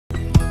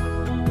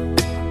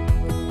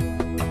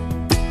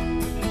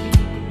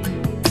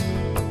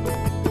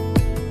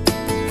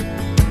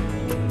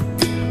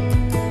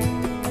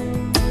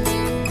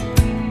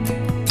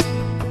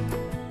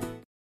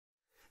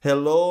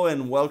Hello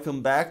and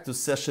welcome back to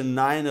session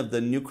 9 of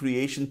the New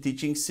Creation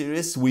teaching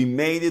series. We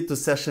made it to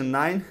session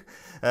 9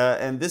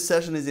 and this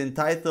session is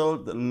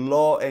entitled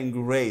Law and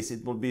Grace.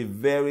 It will be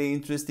very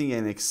interesting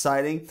and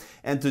exciting,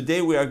 and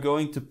today we are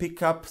going to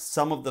pick up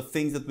some of the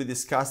things that we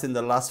discussed in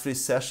the last three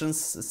sessions,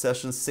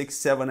 sessions 6,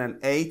 7 and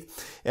 8,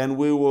 and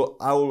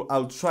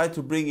I'll try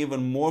to bring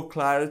even more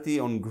clarity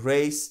on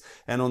grace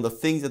and on the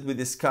things that we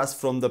discussed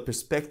from the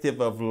perspective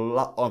of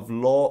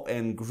law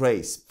and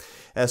grace.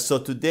 So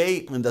today,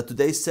 in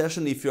today's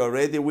session, if you are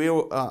ready,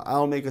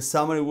 I'll make a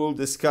summary. We'll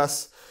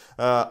discuss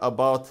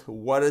about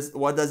what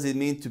does it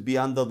mean to be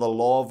under the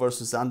law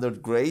versus under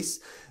grace.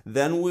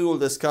 Then we will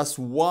discuss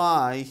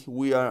why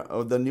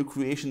the new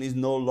creation is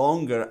no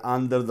longer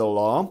under the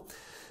law.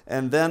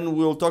 And then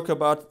we'll talk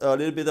about a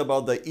little bit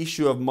about the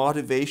issue of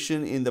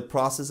motivation in the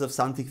process of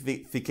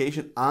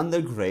sanctification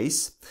under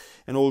grace.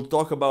 And we'll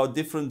talk about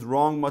different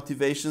wrong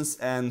motivations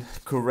and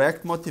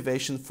correct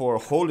motivation for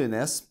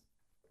holiness.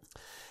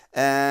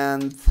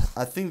 And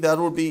I think that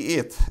will be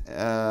it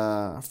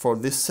for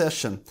this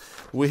session.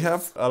 We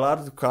have a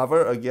lot to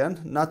cover. Again,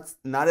 not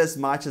as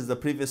much as the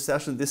previous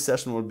session. This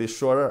session will be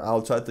shorter.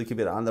 I'll try to keep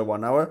it under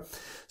 1 hour.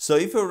 So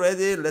if you're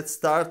ready, let's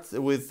start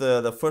with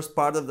the first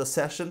part of the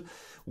session.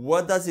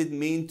 What does it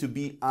mean to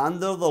be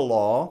under the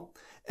law?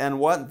 And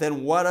what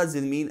does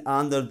it mean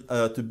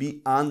to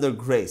be under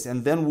grace?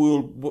 And then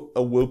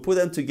we'll put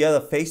them together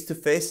face to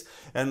face.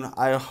 And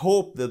I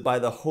hope that by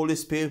the Holy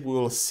Spirit we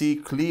will see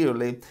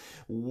clearly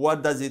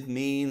what does it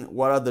mean,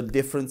 what are the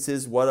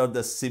differences, what are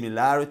the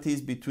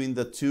similarities between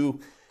the two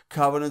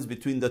covenants,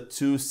 between the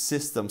two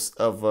systems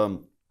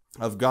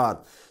of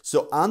God.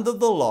 So under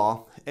the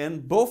law,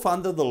 and both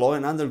under the law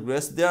and under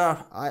grace,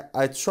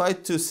 I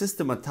tried to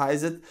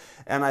systematize it,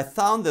 and I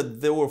found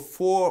that there were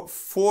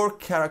four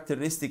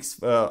characteristics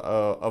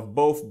of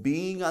both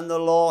being under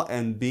law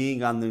and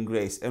being under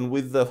grace. And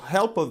with the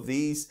help of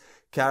these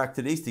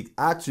characteristic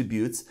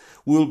attributes,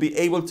 we'll be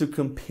able to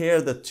compare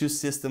the two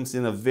systems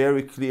in a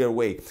very clear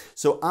way.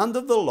 So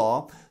under the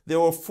law, there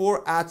were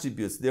four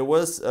attributes. There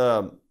was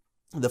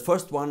the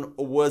first one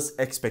was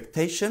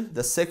expectation.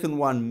 The second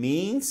one,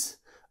 means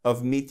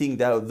of meeting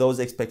those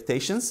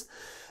expectations.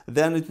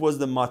 Then it was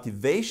the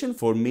motivation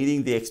for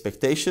meeting the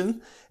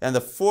expectation. And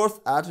the fourth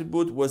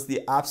attribute was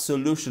the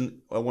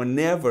absolution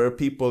whenever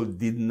people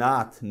did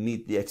not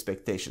meet the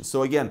expectation.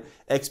 So again,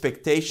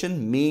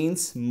 expectation,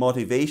 means,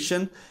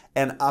 motivation,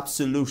 and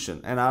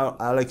absolution. And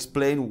I'll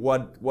explain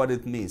what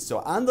it means.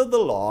 So under the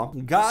law,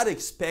 God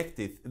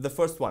expected, the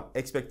first one,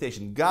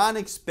 expectation. God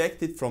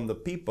expected from the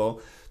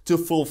people to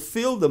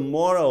fulfill the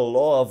moral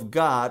law of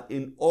God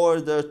in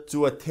order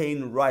to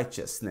attain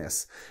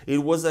righteousness. It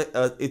was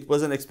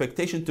an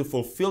expectation to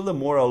fulfill the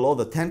moral law,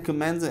 the Ten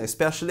Commandments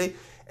especially,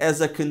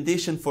 as a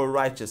condition for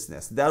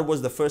righteousness. That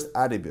was the first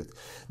attribute.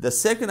 The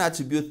second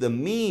attribute, the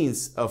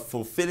means of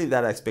fulfilling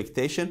that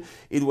expectation,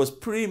 it was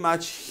pretty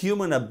much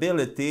human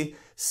ability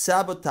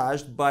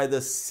sabotaged by the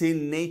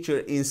sin nature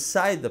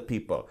inside the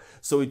people.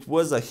 So it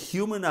was a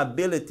human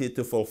ability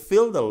to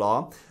fulfill the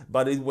law,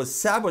 but it was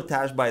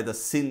sabotaged by the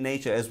sin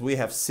nature, as we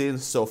have seen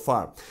so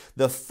far.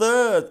 The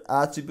third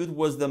attribute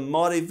was the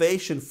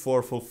motivation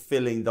for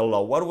fulfilling the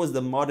law. What was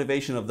the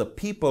motivation of the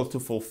people to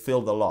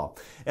fulfill the law?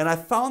 And I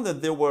found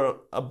that there were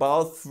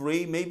about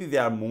three, maybe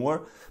there are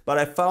more, but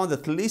I found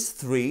at least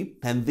three,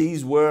 and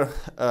these were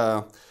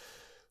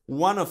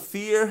one of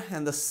fear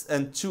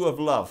and two of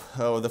love.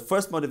 The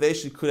first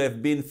motivation could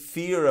have been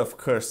fear of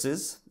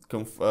curses,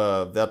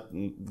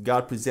 that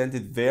God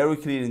presented very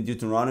clearly in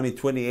Deuteronomy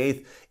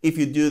 28. If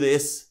you do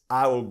this,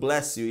 I will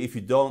bless you. If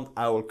you don't,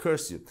 I will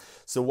curse you.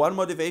 So one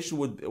motivation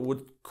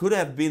could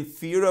have been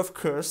fear of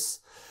curse.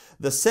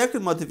 The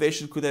second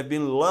motivation could have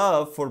been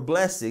love for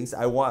blessings.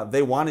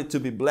 They wanted to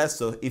be blessed,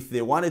 so if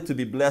they wanted to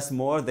be blessed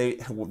more, they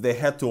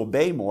had to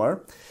obey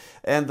more.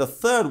 And the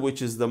third, which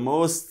is the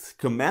most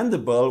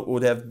commendable,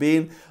 would have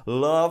been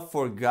love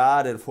for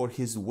God and for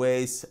His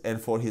ways and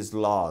for His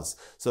laws.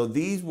 So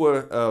these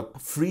were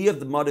free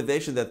of the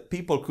motivation that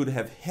people could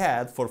have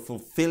had for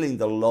fulfilling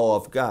the law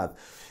of God.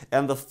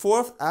 And the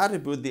fourth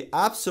attribute, the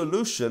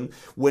absolution,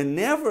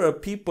 whenever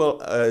people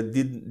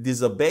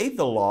disobeyed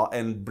the law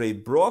and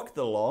broke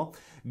the law,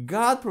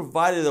 God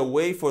provided a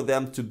way for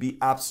them to be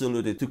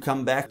absoluted, to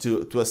come back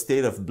to a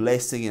state of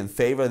blessing and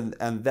favor,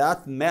 and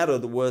that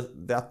method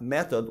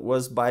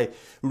was by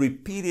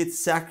repeated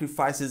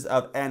sacrifices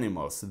of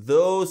animals.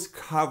 Those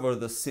cover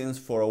the sins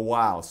for a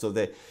while, so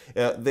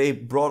they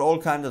brought all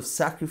kinds of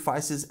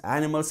sacrifices,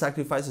 animal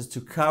sacrifices,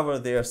 to cover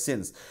their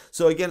sins.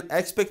 So again,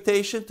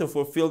 expectation to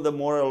fulfill the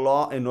moral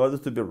law in order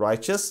to be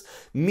righteous.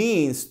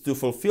 Means to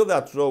fulfill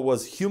that law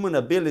was human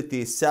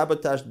ability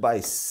sabotaged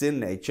by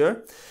sin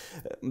nature.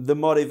 The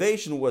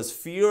motivation was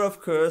fear of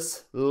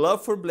curse,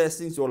 love for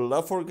blessings or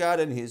love for God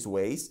and His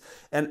ways.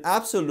 And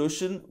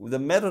absolution, the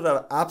method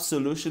of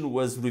absolution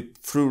was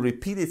through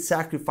repeated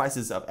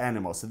sacrifices of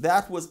animals.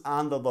 That was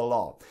under the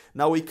law.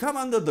 Now we come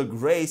under the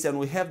grace and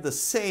we have the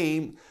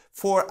same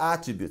 4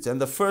 attributes.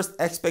 And the first,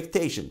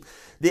 expectation.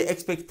 The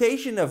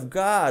expectation of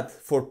God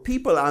for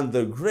people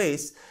under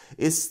grace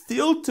is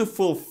still to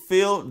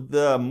fulfill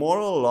the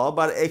moral law,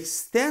 but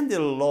extend the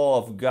law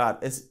of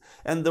God.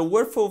 And the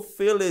word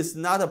fulfill is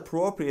not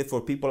appropriate for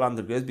people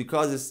under grace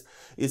because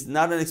it's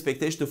not an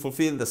expectation to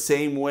fulfill in the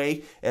same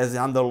way as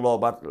under law,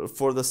 but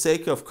for the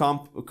sake of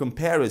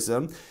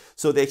comparison.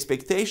 So the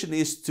expectation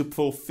is to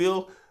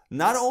fulfill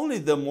not only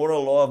the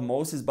moral law of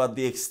Moses, but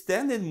the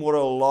extended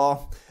moral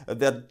law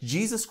that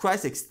Jesus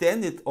Christ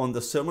extended on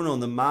the Sermon on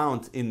the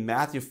Mount in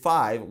Matthew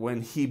 5,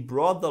 when he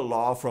brought the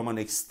law from an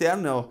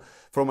external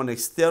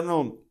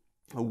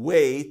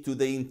way to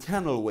the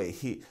internal way.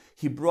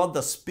 He brought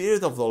the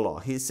spirit of the law.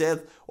 He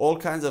said all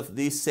kinds of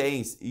these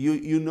sayings.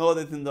 You know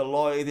that in the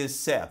law it is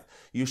said,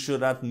 you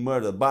should not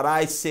murder. But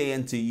I say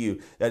unto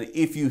you that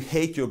if you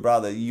hate your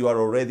brother, you are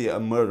already a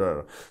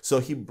murderer. So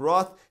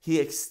he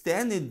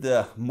extended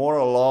the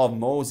moral law of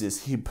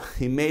Moses.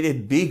 He made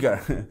it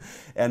bigger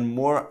and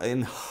more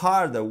and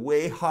harder,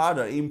 way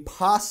harder,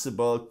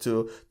 impossible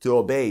to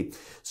obey.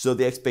 So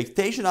the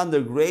expectation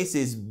under grace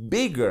is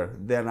bigger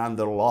than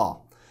under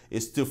law.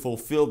 Is to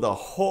fulfill the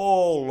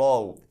whole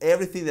law,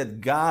 everything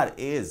that God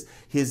is,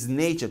 his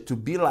nature, to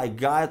be like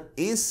God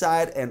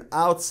inside and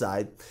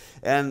outside.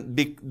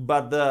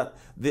 But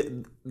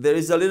there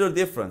is a little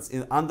difference.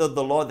 Under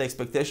the law, the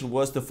expectation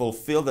was to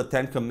fulfill the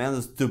 10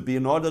 commandments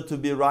in order to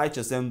be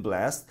righteous and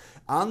blessed.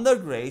 Under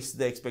grace,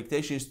 the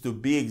expectation is to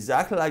be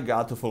exactly like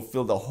God, to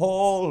fulfill the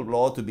whole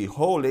law, to be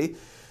holy,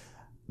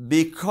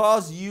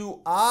 because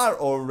you are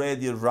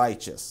already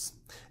righteous.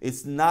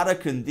 It's not a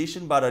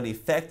condition, but an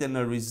effect and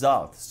a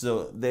result.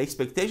 So the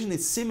expectation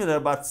is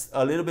similar, but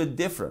a little bit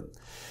different.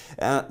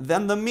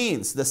 Then the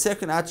means, the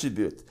second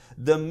attribute.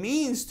 The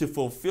means to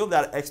fulfill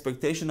that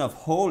expectation of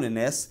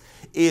holiness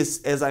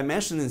is, as I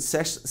mentioned in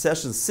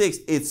session 6,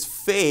 it's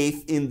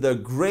faith in the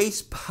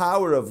grace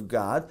power of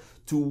God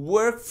to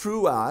work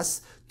through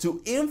us,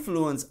 to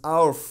influence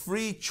our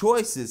free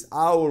choices,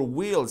 our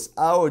wills,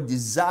 our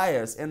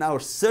desires, and our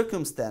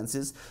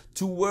circumstances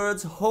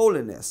towards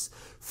holiness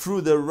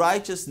through the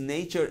righteous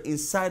nature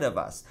inside of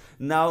us.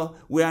 Now,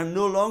 we are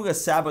no longer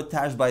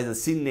sabotaged by the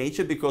sin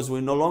nature because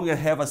we no longer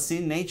have a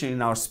sin nature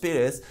in our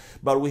spirits,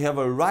 but we have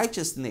a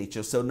righteous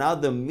nature. So now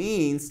the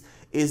means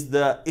is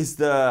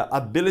the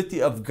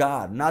ability of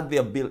God, not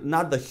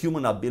the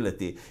human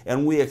ability.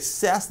 And we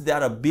access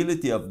that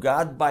ability of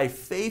God by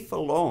faith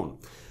alone.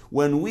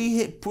 When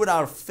we put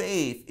our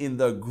faith in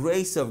the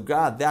grace of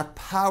God, that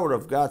power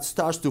of God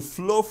starts to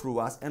flow through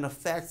us and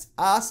affects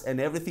us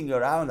and everything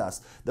around us.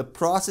 The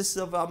process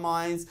of our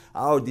minds,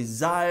 our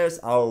desires,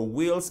 our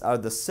wills,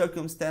 the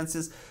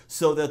circumstances,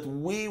 so that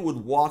we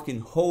would walk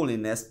in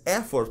holiness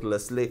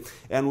effortlessly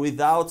and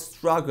without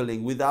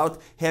struggling,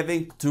 without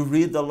having to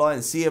read the law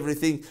and see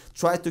everything,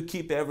 try to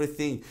keep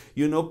everything.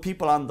 You know,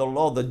 people under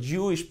law, the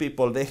Jewish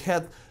people, they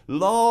had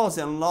laws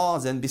and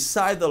laws, and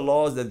beside the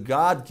laws that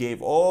God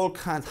gave, all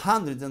kinds,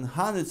 hundreds and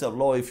hundreds of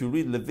laws. If you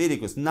read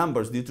Leviticus,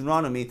 Numbers,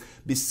 Deuteronomy,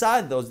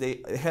 beside those,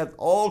 they had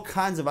all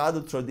kinds of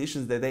other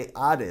traditions that they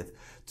added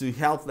to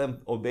help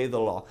them obey the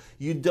law.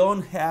 You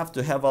don't have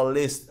to have a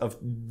list of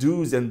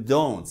do's and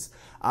don'ts.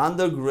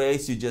 Under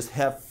grace, you just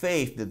have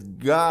faith that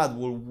God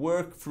will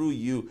work through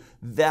you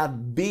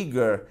that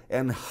bigger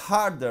and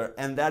harder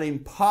and that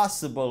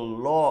impossible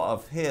law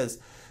of His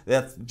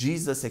that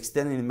Jesus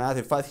extended in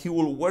Matthew 5. He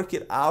will work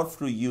it out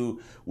through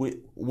you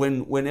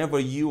whenever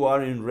you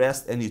are in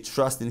rest and you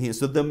trust in Him.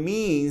 So the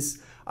means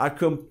are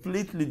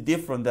completely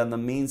different than the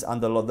means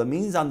under law. The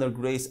means under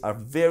grace are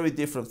very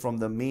different from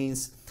the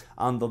means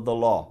under the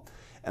law.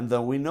 And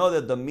then we know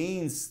that the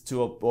means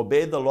to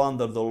obey the law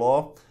under the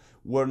law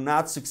were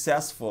not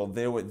successful.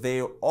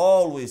 They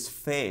always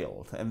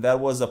failed, and that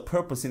was a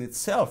purpose in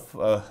itself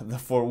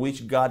for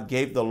which God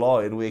gave the law,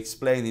 and we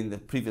explained in the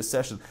previous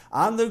session.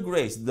 Under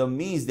grace, the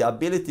means, the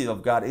ability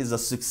of God is a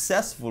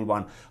successful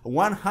one.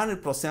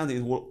 100%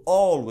 it will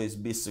always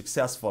be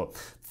successful.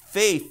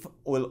 Faith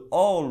will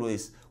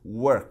always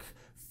work.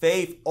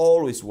 Faith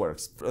always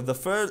works. The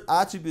first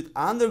attribute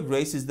under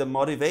grace is the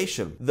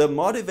motivation. The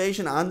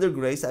motivation under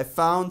grace, I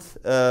found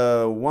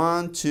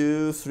 1,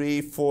 2,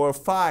 3, 4,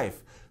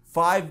 5.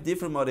 5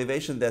 different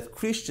motivations that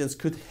Christians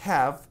could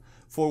have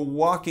for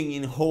walking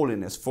in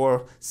holiness,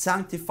 for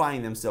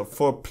sanctifying themselves,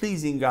 for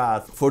pleasing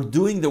God, for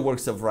doing the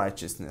works of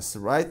righteousness,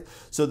 right?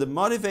 So the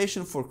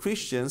motivation for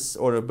Christians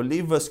or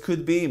believers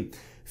could be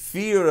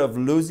fear of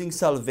losing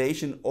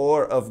salvation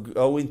or of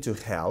going to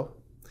hell.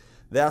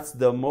 That's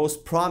the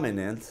most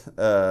prominent,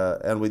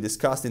 and we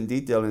discussed in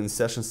detail in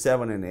session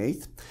 7 and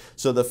 8.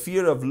 So the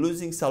fear of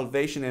losing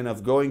salvation and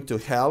of going to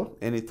hell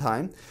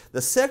anytime.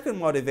 The second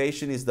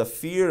motivation is the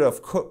fear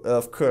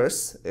of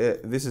curse.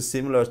 This is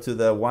similar to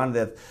the one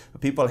that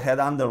people had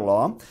under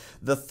law.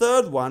 The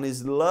third one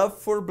is love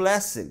for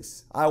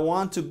blessings. I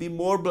want to be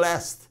more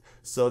blessed.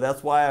 So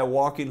that's why I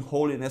walk in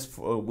holiness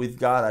with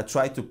God. I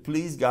try to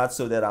please God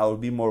so that I will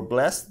be more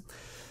blessed.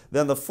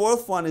 Then the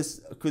fourth one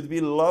could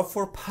be love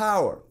for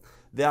power.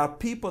 There are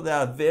people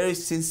that are very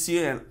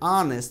sincere and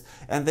honest,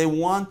 and they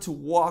want to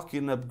walk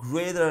in a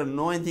greater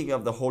anointing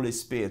of the Holy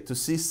Spirit, to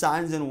see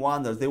signs and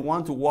wonders. They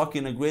want to walk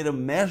in a greater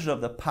measure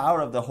of the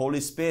power of the Holy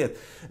Spirit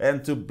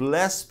and to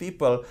bless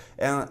people.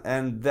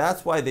 And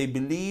that's why they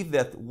believe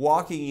that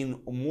walking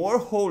in more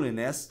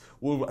holiness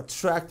will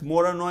attract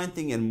more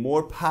anointing and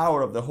more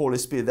power of the Holy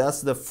Spirit.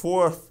 That's the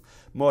fourth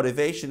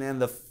motivation. And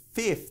the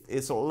fifth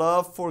is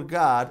love for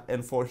God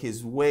and for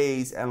His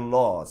ways and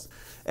laws.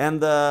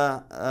 And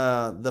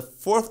the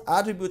fourth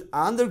attribute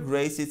under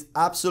grace is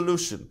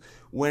absolution.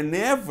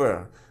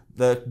 Whenever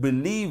the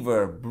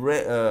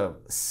believer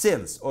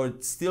sins or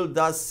still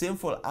does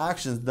sinful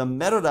actions, the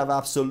method of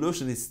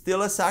absolution is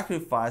still a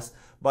sacrifice,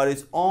 but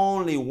it's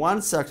only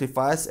one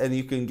sacrifice, and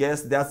you can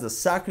guess that's the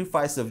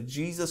sacrifice of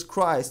Jesus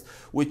Christ,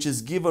 which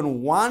is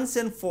given once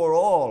and for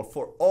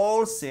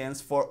all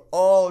sins, for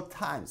all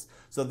times.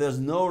 So there's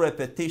no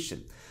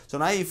repetition. So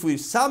now if we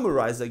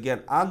summarize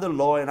again, under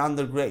law and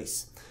under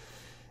grace,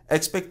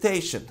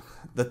 expectation,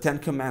 the 10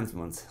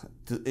 commandments,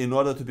 in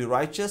order to be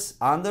righteous.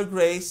 Under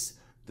grace,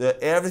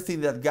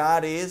 everything that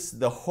God is,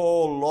 the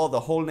whole law,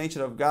 the whole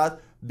nature of God,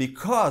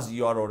 because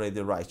you are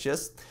already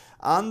righteous.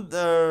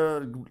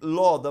 Under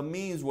law, the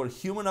means were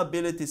human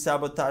ability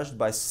sabotaged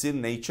by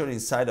sin nature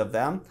inside of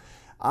them.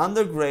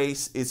 Under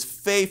grace is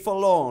faith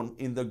alone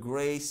in the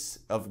grace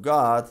of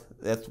God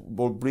that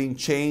will bring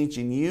change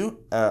in you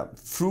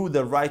through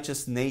the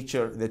righteous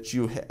nature that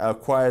you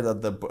acquired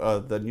at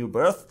the new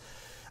birth.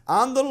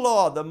 Under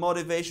law, the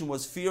motivation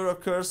was fear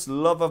of curse,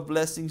 love of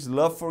blessings,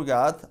 love for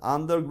God.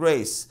 Under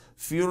grace,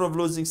 fear of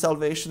losing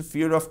salvation,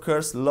 fear of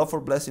curse, love for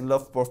blessing,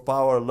 love for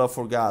power, love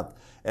for God.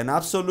 And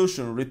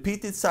absolution,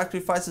 repeated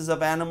sacrifices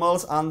of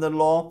animals. Under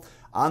law.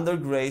 Under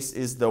grace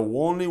is the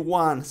only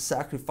one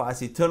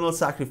sacrifice, eternal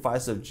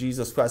sacrifice of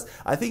Jesus Christ.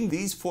 I think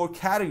these four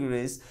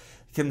categories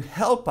can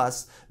help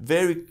us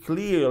very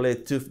clearly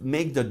to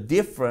make the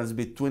difference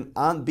between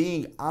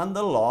being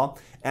under law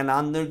and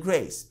under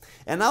grace.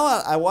 And now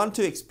I want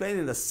to explain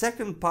in the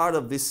second part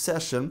of this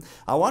session,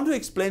 I want to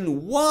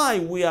explain why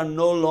we are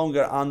no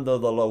longer under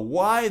the law,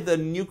 why the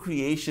new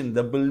creation,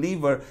 the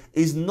believer,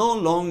 is no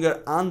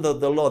longer under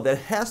the law. There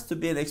has to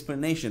be an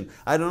explanation.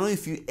 I don't know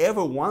if you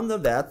ever wonder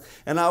that,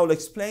 and I will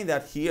explain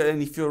that here.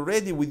 And if you're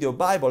ready with your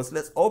Bibles,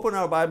 let's open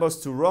our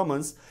Bibles to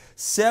Romans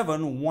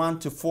 7,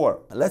 1-4.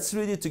 Let's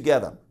read it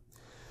together.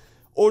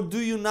 Or do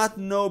you not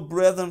know,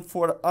 brethren,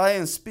 for I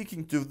am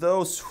speaking to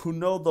those who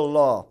know the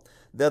law,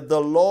 that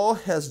the law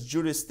has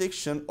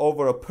jurisdiction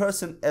over a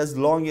person as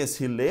long as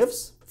he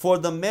lives? For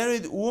the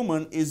married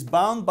woman is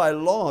bound by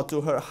law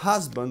to her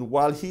husband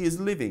while he is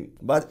living.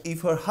 But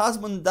if her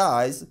husband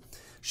dies,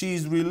 she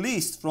is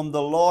released from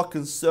the law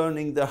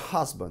concerning the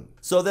husband.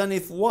 So then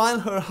if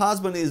while her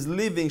husband is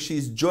living she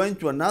is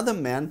joined to another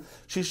man,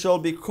 she shall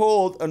be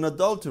called an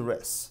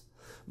adulteress.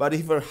 But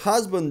if her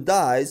husband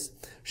dies,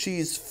 she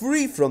is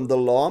free from the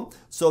law,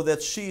 so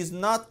that she is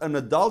not an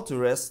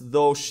adulteress,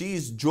 though she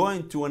is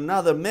joined to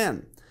another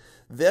man.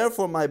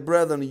 Therefore, my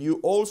brethren,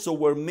 you also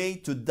were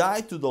made to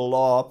die to the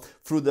law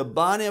through the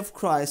body of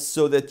Christ,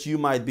 so that you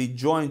might be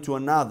joined to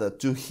another,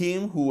 to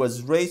Him who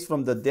was raised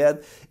from the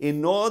dead,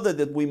 in order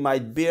that we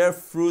might bear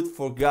fruit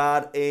for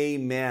God.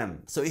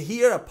 Amen. So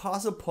here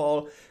Apostle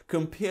Paul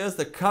compares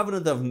the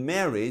covenant of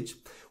marriage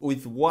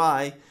with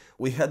why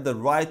we had the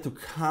right to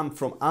come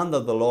from under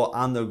the law,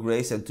 under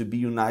grace, and to be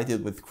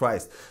united with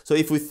Christ. So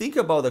if we think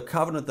about the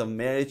covenant of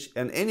marriage,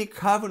 and any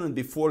covenant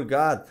before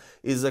God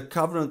is a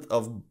covenant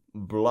of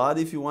blood,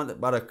 if you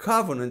want, but a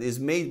covenant is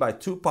made by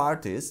two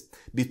parties,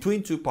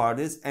 between two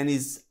parties, and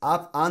is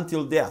up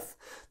until death.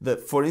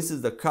 For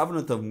instance, the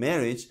covenant of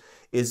marriage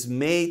is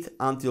made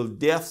until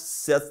death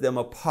sets them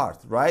apart,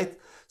 right?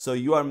 So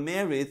you are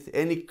married,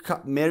 any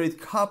married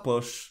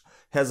couple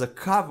has a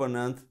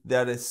covenant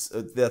that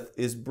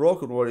is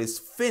broken or is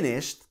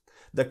finished.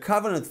 The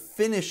covenant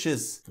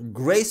finishes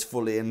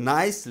gracefully and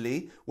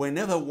nicely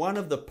whenever one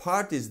of the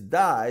parties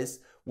dies,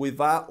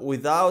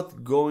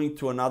 without going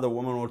to another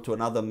woman or to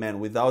another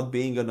man, without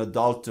being an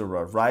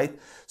adulterer, right?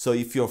 So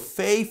if you're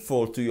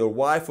faithful to your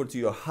wife or to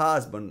your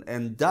husband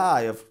and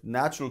die of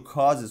natural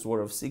causes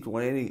or of sickness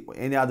or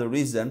any other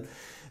reason,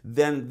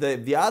 then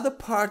the other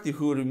party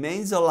who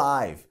remains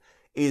alive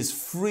is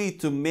free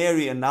to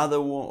marry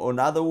another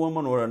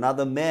woman or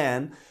another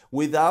man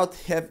without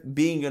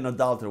being an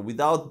adulterer,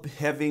 without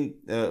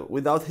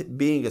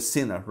being a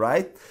sinner,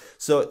 right?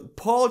 So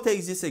Paul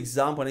takes this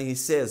example and he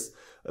says,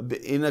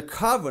 in a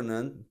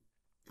covenant,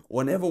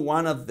 whenever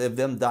one of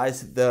them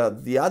dies,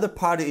 the other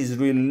party is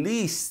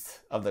released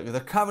of the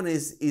covenant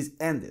is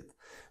ended.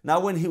 Now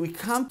when we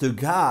come to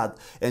God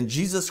and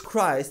Jesus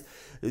Christ,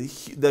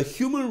 the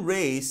human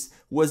race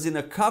was in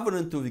a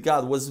covenant with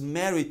God, was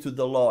married to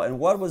the law. And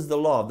what was the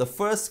law? The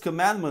first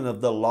commandment of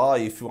the law,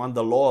 if you want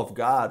the law of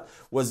God,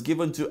 was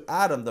given to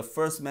Adam, the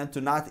first man, to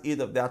not eat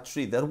of that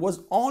tree. There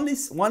was only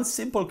one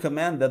simple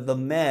command that the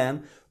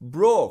man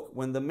broke.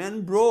 When the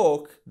man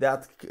broke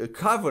that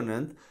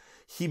covenant,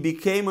 he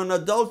became an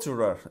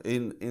adulterer.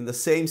 In the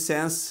same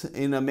sense,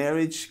 in a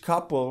marriage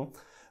couple,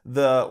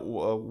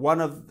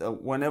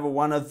 whenever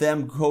one of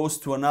them goes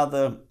to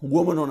another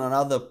woman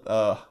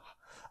or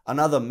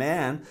another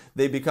man,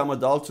 they become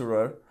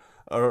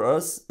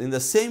adulterers. In the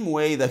same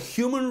way,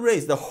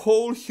 the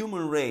whole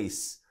human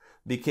race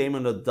became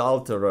an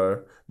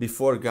adulterer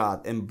before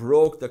God and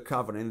broke the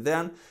covenant. And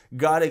then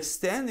God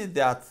extended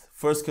that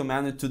first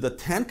commandment to the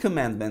 10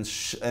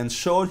 commandments and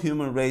showed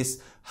human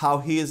race how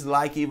he is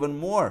like even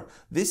more.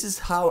 This is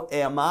how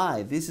am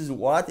I. This is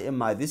what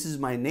am I. This is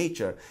my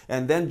nature.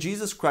 And then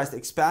Jesus Christ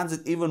expands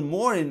it even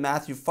more in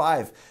Matthew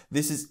 5.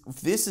 This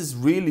is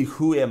really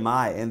who am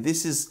I. And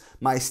this is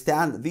my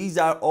standard. These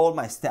are all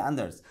my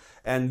standards.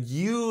 And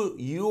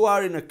you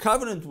are in a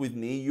covenant with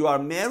me. You are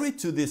married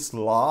to this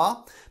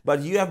law,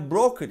 but you have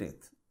broken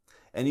it.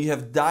 And you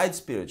have died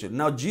spiritually.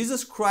 Now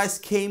Jesus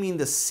Christ came in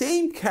the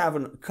same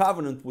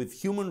covenant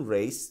with human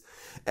race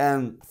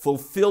and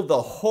fulfilled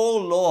the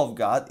whole law of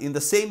God in the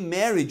same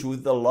marriage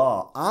with the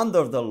law,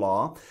 under the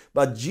law.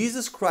 But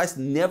Jesus Christ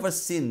never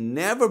sinned,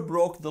 never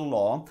broke the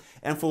law,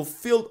 and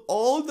fulfilled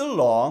all the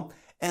law.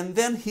 And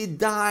then he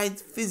died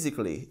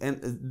physically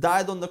and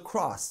died on the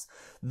cross.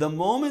 The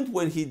moment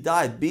when he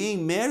died,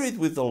 being married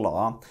with the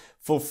law,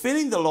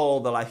 fulfilling the law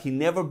of the law, he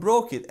never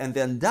broke it and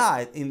then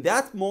died. In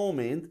that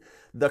moment,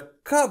 the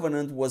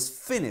covenant was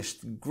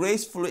finished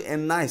gracefully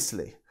and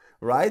nicely,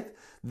 right?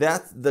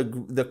 That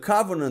the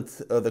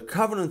covenant,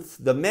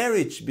 the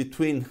marriage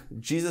between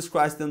Jesus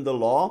Christ and the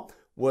law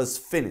was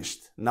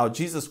finished. Now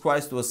Jesus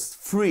Christ was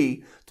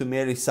free to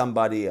marry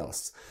somebody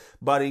else.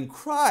 But in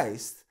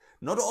Christ,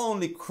 not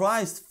only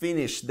Christ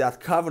finished that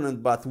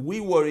covenant, but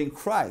we were in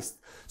Christ.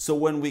 So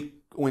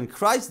when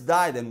Christ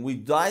died and we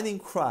died in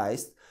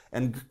Christ,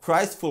 and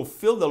Christ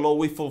fulfilled the law,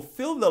 we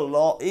fulfilled the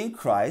law in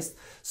Christ.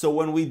 So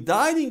when we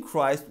died in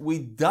Christ, we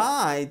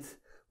died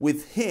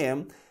with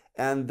him.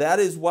 And that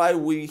is why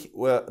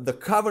the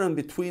covenant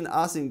between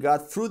us and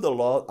God through the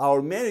law,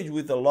 our marriage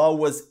with the law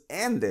was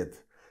ended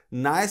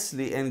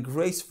nicely and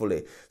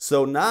gracefully.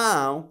 So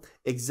now,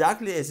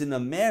 exactly as in a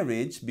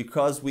marriage,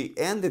 because we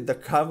ended the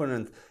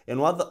covenant and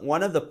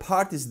one of the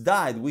parties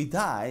died, we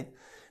died.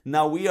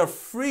 Now we are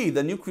free.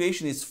 The new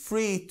creation is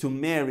free to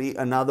marry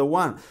another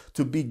one,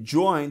 to be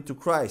joined to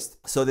Christ,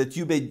 so that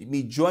you may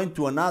be joined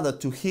to another,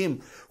 to him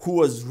who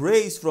was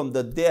raised from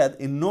the dead,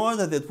 in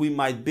order that we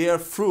might bear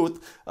fruit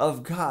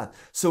of God.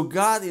 So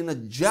God, in a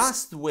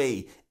just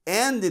way,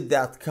 ended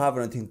that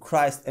covenant in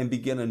Christ and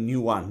began a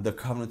new one, the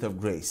covenant of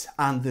grace,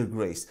 under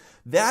grace.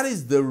 That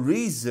is the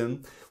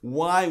reason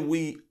why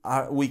we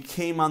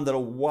came under,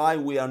 why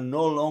we are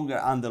no longer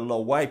under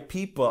law, why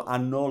people are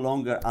no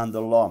longer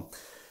under law.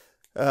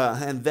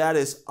 And that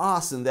is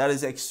awesome. That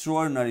is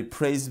extraordinary.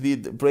 Praise be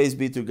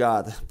to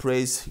God.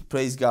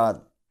 Praise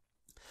God.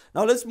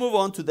 Now let's move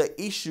on to the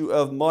issue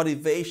of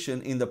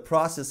motivation in the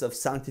process of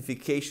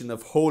sanctification,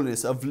 of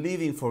holiness, of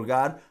living for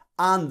God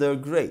under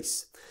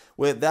grace.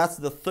 Well, that's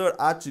the third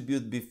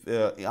attribute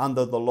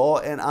under the law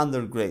and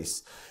under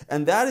grace.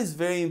 And that is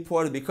very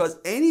important, because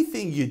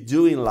anything you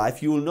do in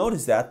life, you will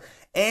notice that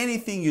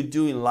anything you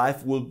do in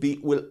life will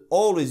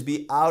always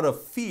be out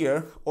of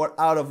fear or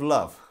out of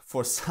love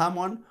for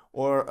someone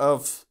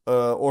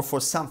or for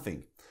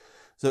something.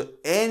 So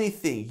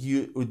anything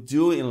you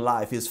do in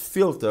life is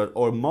filtered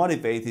or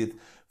motivated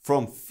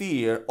from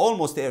fear.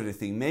 Almost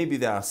everything. Maybe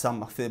there are some,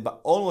 but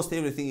almost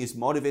everything is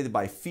motivated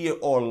by fear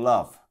or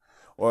love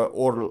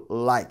or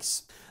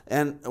likes.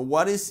 And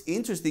what is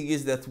interesting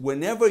is that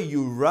whenever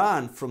you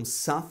run from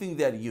something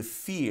that you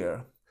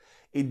fear,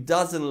 it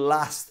doesn't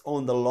last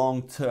on the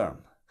long term.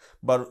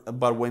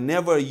 But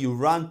whenever you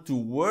run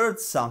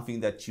towards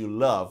something that you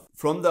love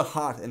from the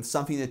heart and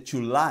something that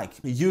you like,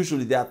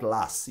 usually that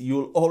lasts. You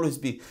will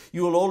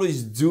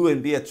always do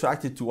and be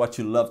attracted to what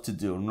you love to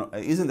do.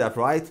 Isn't that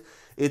right?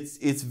 It's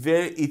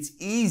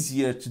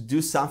easier to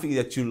do something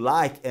that you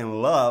like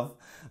and love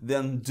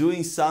than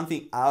doing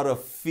something out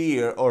of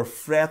fear or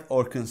fret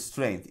or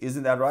constraint.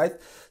 Isn't that right?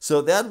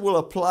 So that will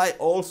apply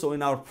also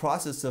in our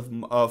process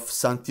of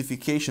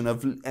sanctification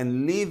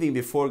and living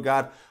before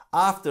God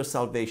after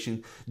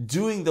salvation,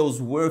 doing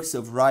those works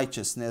of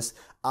righteousness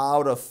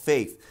out of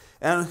faith.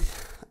 And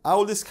I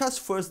will discuss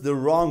first the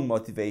wrong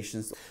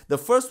motivations. The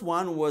first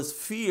one was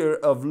fear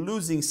of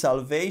losing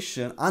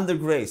salvation under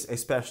grace,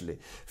 especially.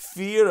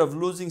 Fear of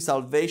losing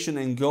salvation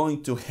and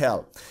going to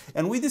hell.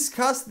 And we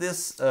discussed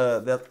this,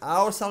 that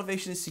our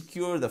salvation is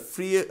secure,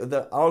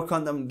 our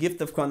gift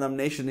of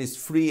condemnation is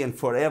free and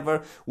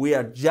forever. We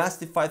are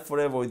justified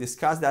forever. We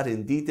discussed that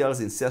in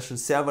details in session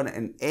 7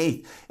 and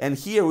 8. And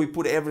here we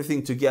put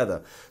everything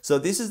together. So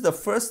this is the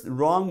first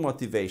wrong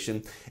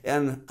motivation.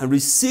 And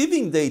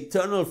receiving the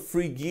eternal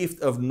free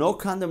gift of no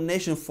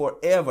condemnation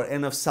forever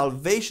and of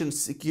salvation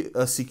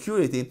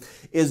security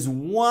is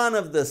one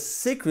of the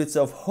secrets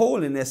of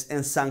holiness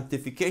and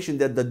sanctification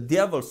that the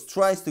devil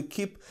tries to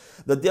keep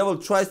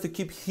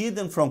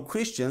hidden from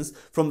Christians,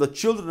 from the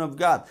children of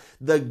God.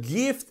 The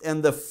gift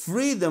and the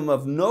freedom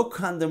of no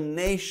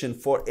condemnation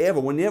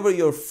forever. Whenever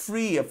you're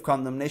free of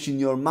condemnation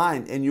in your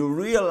mind and you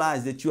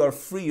realize that you are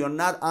free, you're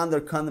not under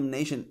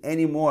condemnation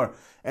any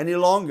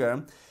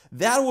longer,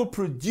 that will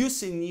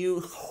produce in you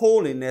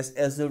holiness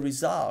as a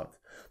result,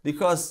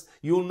 because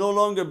you'll no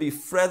longer be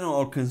threatened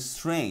or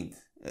constrained.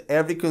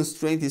 Every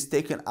constraint is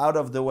taken out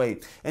of the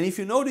way. And if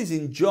you notice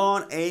in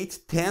John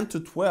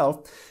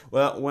 8:10-12,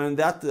 when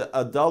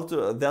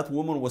that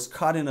woman was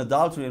caught in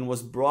adultery and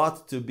was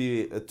brought to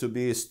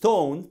be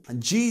stoned,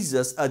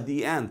 Jesus at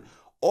the end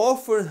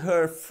offered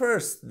her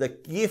first the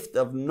gift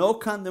of no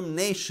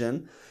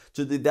condemnation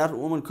to that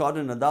woman caught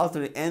in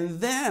adultery, and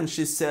then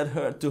she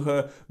said to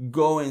her,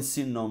 go and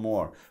sin no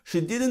more.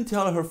 She didn't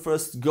tell her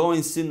first, go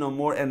and sin no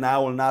more, and I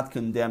will not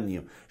condemn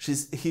you.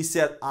 He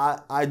said,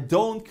 I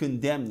don't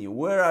condemn you.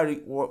 Where are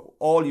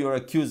all your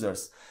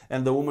accusers?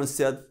 And the woman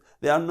said,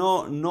 there are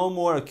no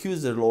more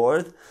accusers,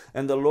 Lord.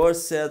 And the Lord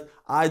said,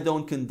 I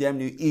don't condemn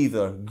you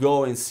either.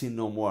 Go and sin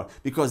no more.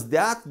 Because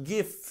that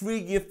gift, free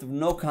gift of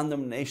no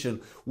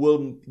condemnation,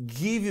 will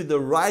give you the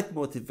right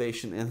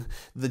motivation and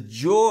the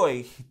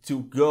joy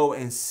to go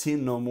and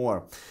sin no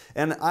more.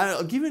 And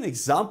I'll give you an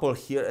example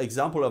here,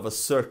 example of a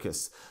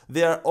circus.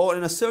 In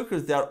a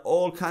circus, there are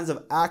all kinds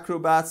of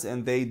acrobats,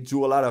 and they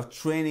do a lot of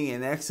training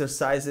and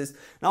exercises.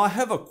 Now I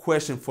have a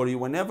question for you.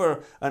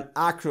 Whenever an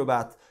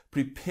acrobat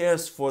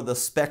prepares for the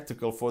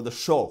spectacle, for the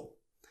show,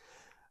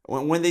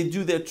 when they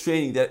do their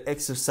training, their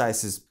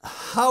exercises,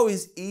 how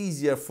is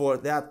easier for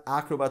that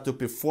acrobat to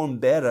perform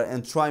better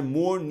and try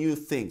more new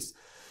things?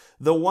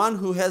 The one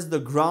who has the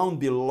ground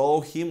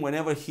below him,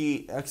 whenever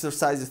he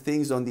exercises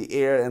things on the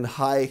air and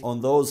high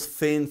on those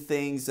thin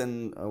things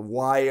and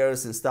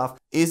wires and stuff,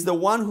 is the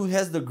one who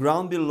has the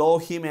ground below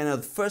him, and at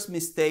the first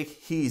mistake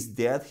he is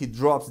dead, he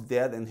drops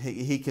dead and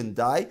he can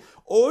die?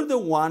 Or the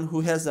one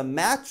who has a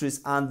mattress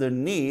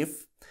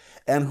underneath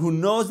and who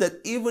knows that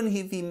even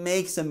if he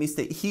makes a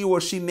mistake, he or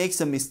she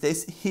makes a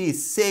mistake, he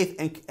is safe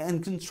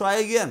and can try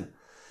again?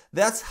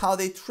 That's how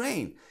they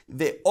train.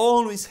 They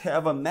always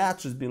have a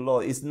mattress below.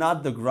 It's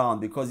not the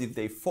ground, because if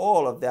they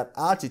fall of that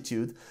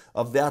altitude,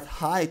 of that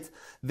height,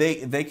 they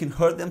can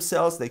hurt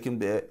themselves.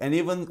 And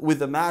even with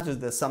the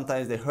mattress,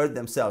 sometimes they hurt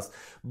themselves.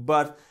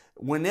 But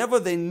whenever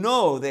they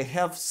know they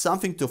have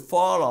something to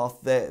fall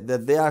off,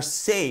 that they are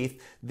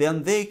safe,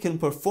 then they can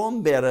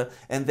perform better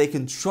and they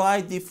can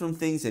try different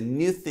things and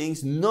new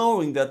things,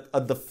 knowing that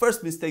at the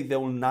first mistake they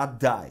will not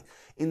die.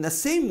 In the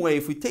same way,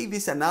 if we take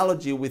this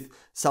analogy with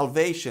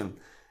salvation,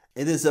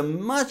 it is a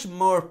much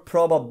more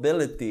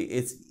probability,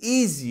 it's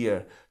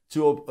easier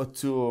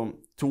to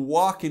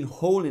walk in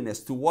holiness,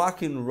 to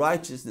walk in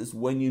righteousness,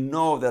 when you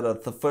know that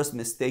at the first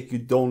mistake you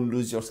don't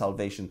lose your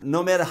salvation.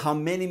 No matter how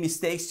many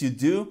mistakes you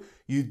do,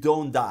 you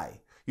don't die.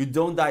 You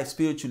don't die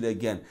spiritually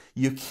again.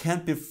 You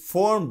can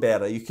perform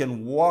better. You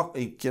can walk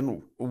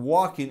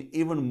in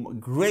even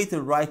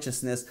greater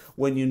righteousness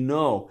when you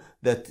know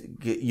that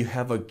you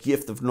have a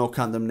gift of no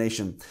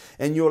condemnation.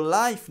 And your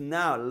life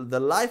now, the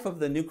life of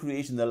the new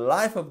creation, the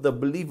life of the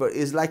believer,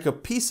 is like a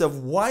piece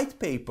of white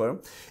paper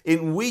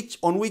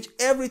on which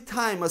every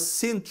time a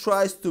sin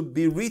tries to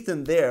be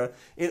written there,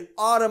 it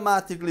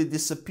automatically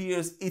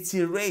disappears. It's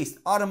erased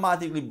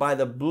automatically by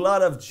the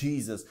blood of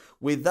Jesus.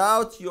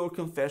 Without your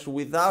confession,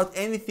 without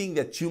anything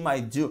that you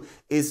might do,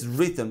 is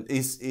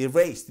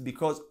erased,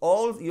 because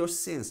all your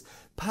sins,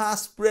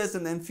 past,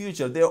 present, and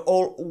future, they're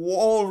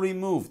all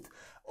removed.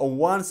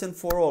 Once and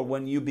for all,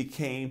 when you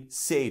became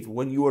saved,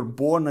 when you were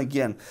born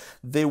again,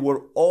 they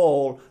were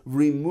all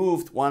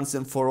removed once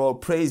and for all.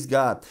 Praise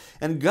God.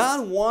 And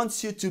God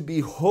wants you to be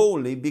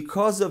holy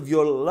because of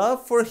your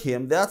love for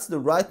Him. That's the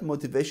right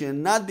motivation,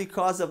 and not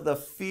because of the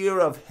fear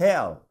of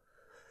hell.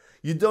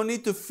 You don't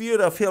need to fear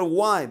of hell.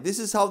 Why? This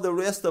is how the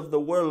rest of the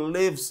world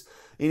lives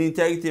in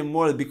integrity and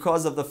morality,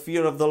 because of the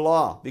fear of the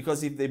law.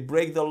 Because if they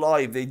break the law,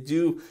 if they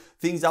do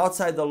things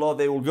outside the law,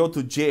 they will go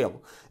to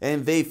jail.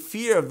 And they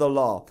fear the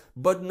law,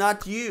 but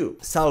not you.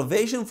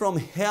 Salvation from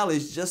hell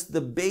is just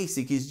the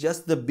basic, it's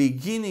just the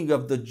beginning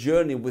of the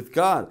journey with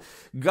God.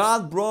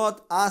 God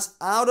brought us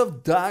out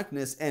of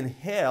darkness and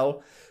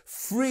hell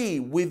free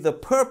with the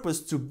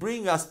purpose to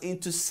bring us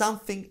into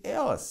something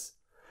else.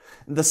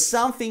 The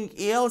something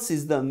else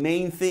is the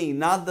main thing,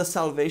 not the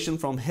salvation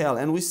from hell.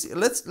 And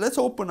let's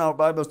open our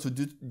Bibles to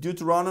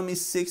Deuteronomy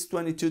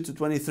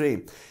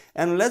 6:22-23.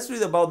 And let's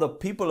read about the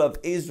people of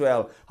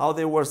Israel, how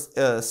they were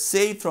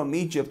saved from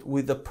Egypt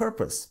with a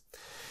purpose.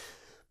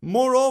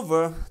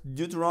 Moreover,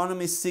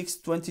 Deuteronomy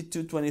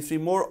 6:22-23,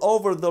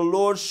 moreover, the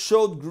Lord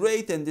showed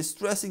great and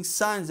distressing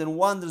signs and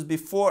wonders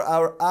before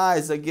our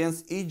eyes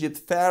against Egypt,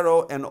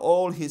 Pharaoh, and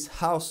all his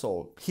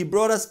household. He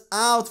brought us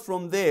out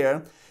from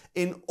there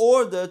in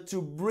order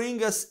to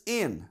bring us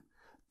in,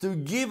 to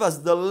give us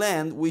the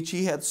land which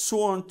He had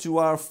sworn to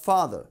our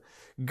father.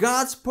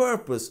 God's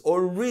purpose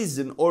or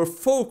reason or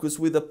focus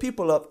with the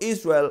people of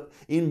Israel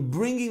in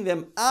bringing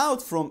them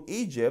out from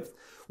Egypt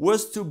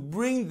was to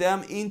bring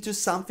them into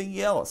something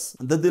else.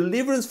 The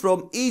deliverance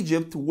from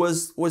Egypt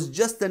was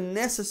just a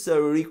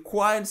necessary,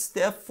 required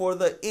step for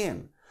the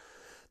in.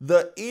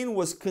 The in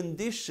was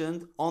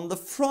conditioned on the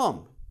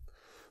from.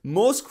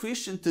 Most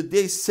Christians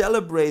today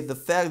celebrate the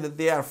fact that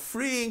they are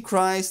free in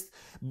Christ,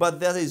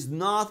 But that is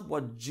not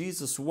what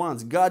Jesus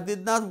wants. God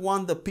did not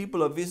want the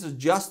people of Israel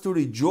just to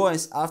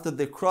rejoice after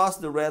they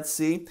crossed the Red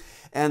Sea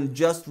and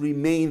just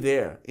remain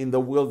there in the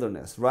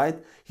wilderness,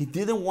 right? He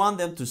didn't want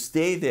them to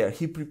stay there.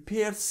 He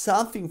prepared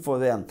something for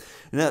them.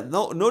 Now,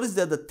 notice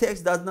that the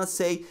text does not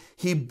say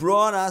He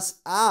brought us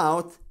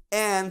out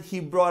and He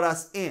brought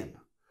us in.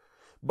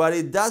 But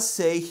it does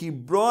say He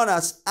brought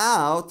us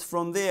out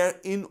from there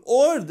in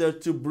order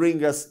to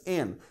bring us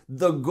in.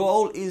 The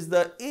goal is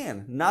the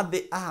in, not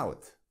the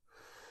out.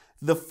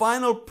 The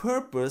final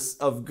purpose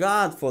of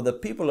God for the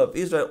people of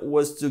Israel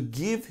was to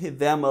give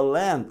them a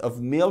land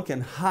of milk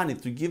and honey,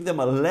 to give them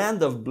a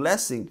land of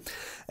blessing.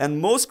 And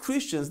most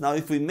Christians, now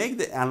if we make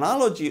the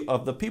analogy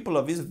of the people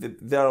of Israel,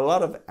 there are a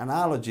lot of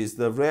analogies.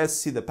 The Red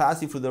Sea, the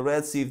passing through the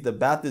Red Sea, the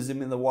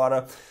baptism in the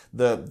water,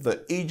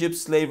 the Egypt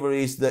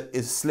slavery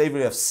is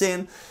slavery of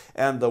sin,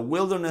 and the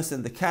wilderness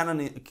and the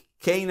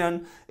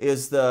Canaan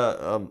is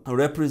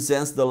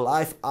represents the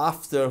life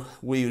after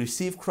we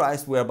receive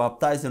Christ, we are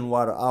baptized in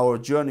water, our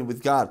journey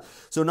with God.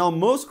 So now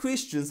most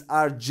Christians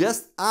are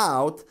just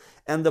out,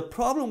 and the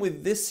problem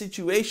with this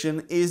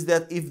situation is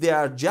that if they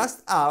are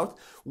just out,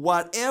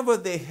 whatever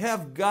they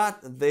have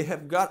got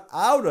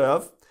out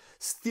of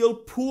still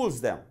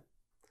pulls them.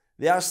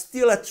 They are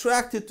still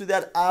attracted to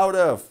that out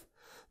of.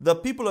 The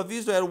people of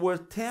Israel were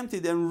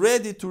tempted and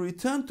ready to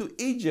return to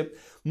Egypt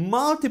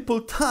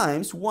multiple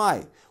times.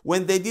 Why?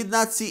 When they did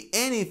not see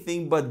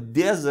anything but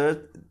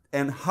desert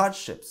and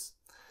hardships.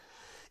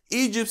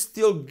 Egypt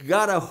still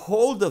got a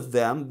hold of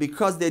them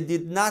because they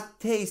did not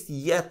taste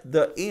yet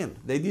the in.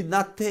 They did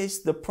not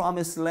taste the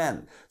promised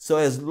land. So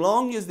as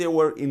long as they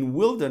were in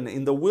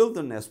the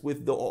wilderness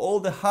with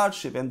all the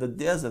hardship and the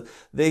desert,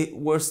 they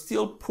were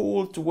still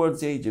pulled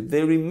towards Egypt.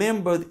 They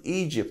remembered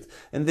Egypt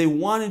and they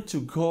wanted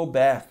to go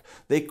back.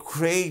 They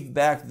craved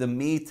back the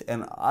meat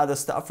and other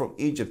stuff from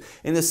Egypt.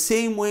 In the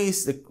same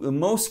ways,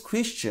 most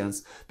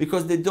Christians,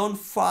 because they don't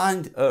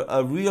find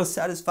a real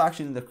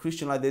satisfaction in the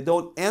Christian life, they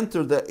don't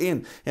enter the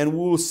in. And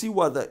we will see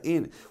what the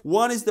in.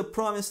 One is the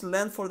promised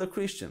land for the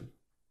Christian.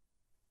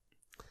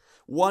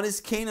 One is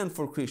Canaan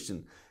for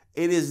Christian.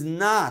 It is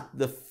not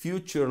the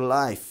future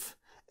life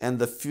and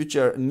the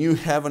future new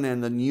heaven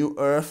and the new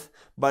earth,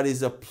 but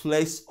is a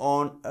place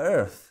on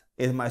earth.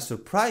 It might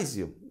surprise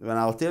you, and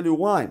I'll tell you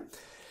why.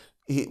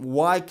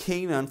 Why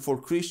Canaan for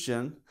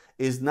Christian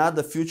is not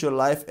the future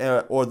life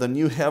or the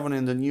new heaven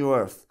and the new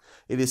earth.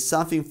 It is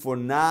something for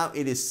now.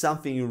 It is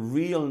something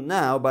real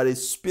now, but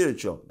it's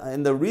spiritual.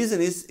 And the reason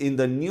is in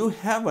the new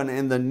heaven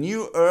and the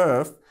new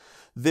earth,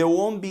 there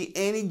won't be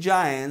any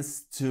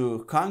giants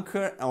to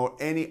conquer or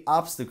any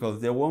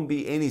obstacles. There won't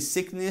be any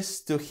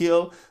sickness to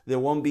heal. There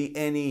won't be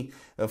any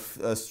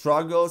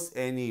struggles,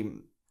 any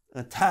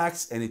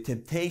attacks, any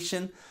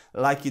temptation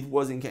like it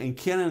was in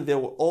Canaan. There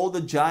were all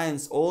the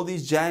giants, all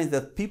these giants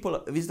that people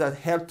of Israel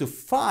had to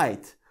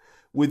fight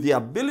with the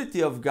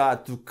ability of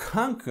God to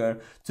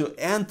conquer, to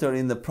enter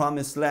in the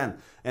promised land.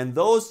 And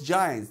those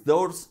giants,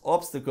 those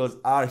obstacles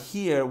are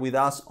here with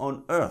us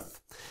on earth.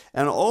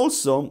 And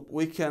also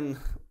we can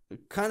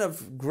kind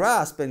of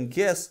grasp and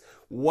guess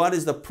what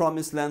is the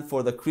promised land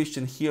for the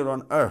Christian here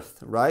on earth,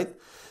 right?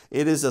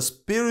 It is a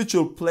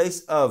spiritual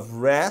place of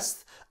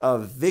rest,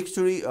 of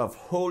victory, of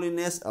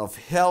holiness, of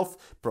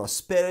health,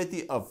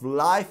 prosperity, of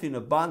life in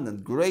abundance,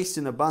 grace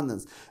in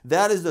abundance.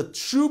 That is the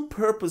true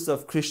purpose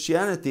of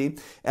Christianity,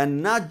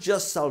 and not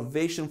just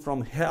salvation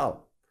from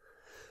hell.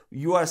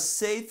 You are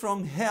saved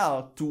from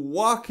hell to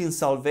walk in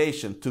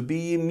salvation, to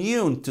be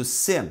immune to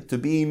sin, to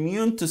be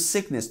immune to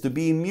sickness, to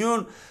be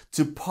immune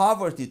to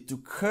poverty, to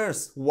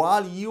curse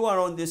while you are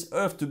on this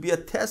earth, to be a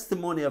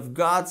testimony of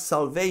God's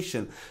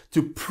salvation,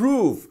 to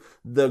prove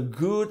the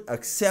good,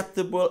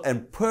 acceptable,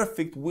 and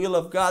perfect will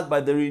of God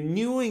by the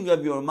renewing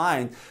of your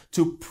mind,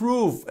 to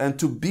prove and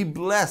to be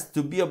blessed,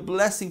 to be a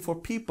blessing for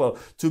people,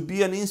 to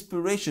be an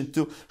inspiration,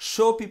 to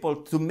show people,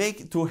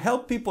 to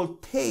help people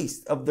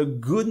taste of the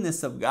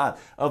goodness of God,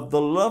 of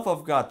the love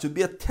of God, to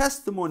be a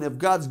testimony of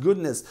God's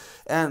goodness.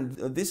 And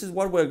this is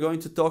what we're going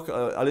to talk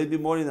a little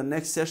bit more in the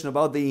next session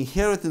about, the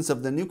inheritance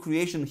of the new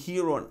creation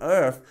here on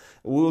earth.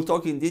 We will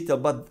talk in detail,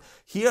 but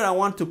here I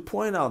want to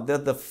point out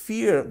that the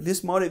fear,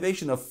 this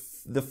motivation of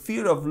the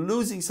fear of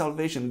losing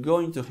salvation,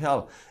 going to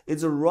hell,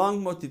 it's a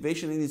wrong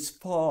motivation and it's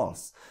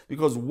false.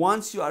 Because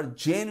once you are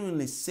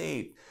genuinely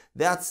saved,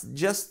 that's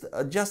just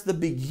the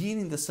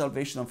beginning, the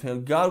salvation of hell.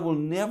 God will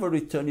never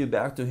return you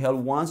back to hell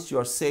once you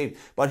are saved,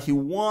 but He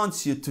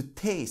wants you to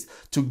taste,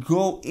 to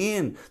go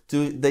in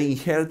to the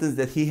inheritance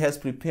that He has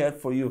prepared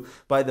for you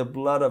by the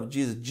blood of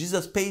Jesus.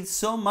 Jesus paid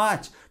so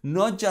much,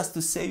 not just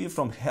to save you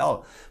from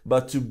hell,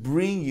 but to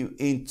bring you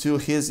into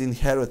His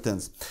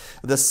inheritance.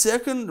 The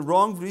second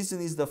wrong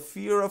reason is the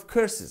fear of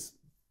curses.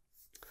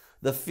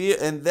 The fear,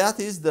 and that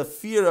is the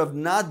fear of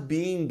not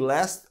being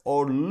blessed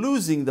or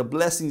losing the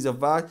blessings of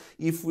God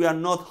if we are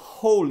not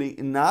holy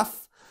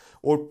enough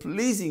or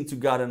pleasing to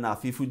God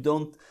enough, if we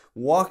don't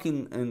walk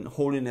in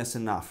holiness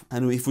enough,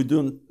 and if we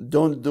don't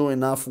do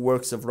enough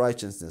works of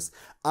righteousness.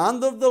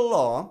 Under the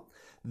law,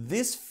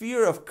 This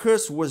fear of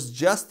curse was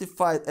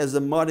justified as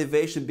a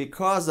motivation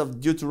because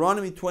of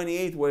Deuteronomy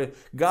 28, where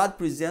God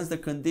presents the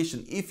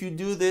condition. If you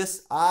do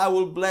this, I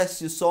will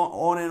bless you, so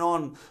on and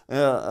on.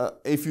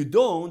 If you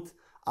don't,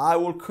 I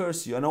will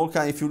curse you. And all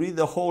kind. If you read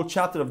the whole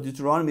chapter of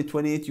Deuteronomy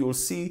 28, you will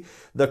see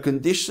the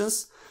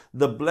conditions,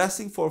 the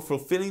blessing for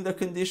fulfilling the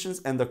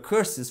conditions, and the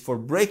curses for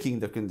breaking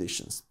the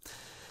conditions.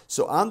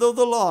 So under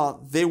the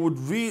law, they would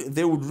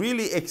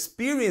really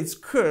experience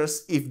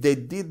curse if they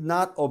did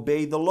not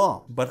obey the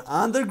law. But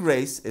under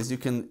grace, as you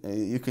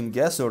can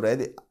guess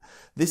already,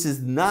 this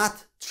is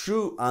not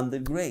true under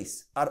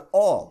grace at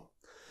all.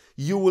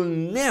 You will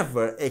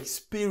never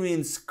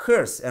experience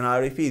curse. And I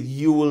repeat,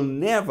 you will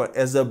never,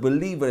 as a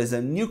believer, as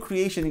a new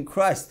creation in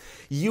Christ,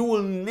 you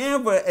will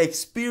never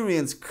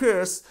experience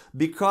curse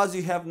because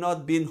you have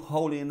not been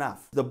holy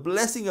enough. The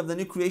blessing of the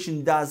new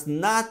creation does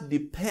not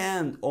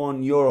depend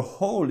on your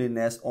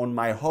holiness, on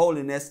my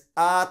holiness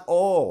at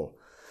all,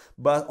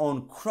 but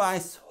on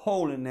Christ's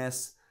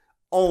holiness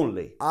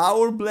only.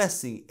 Our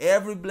blessing,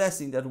 every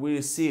blessing that we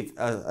receive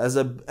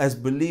as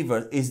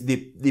believers,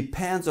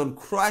 depends on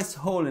Christ's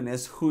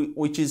holiness,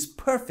 which is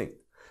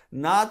perfect.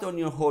 Not on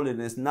your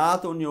holiness,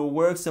 not on your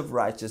works of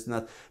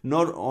righteousness,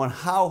 not on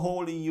how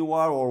holy you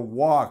are or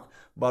walk,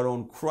 but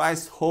on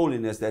Christ's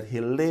holiness, that He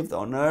lived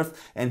on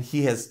earth and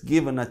He has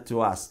given it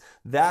to us.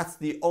 That's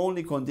the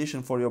only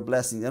condition for your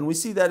blessing. And we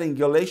see that in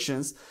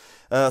Galatians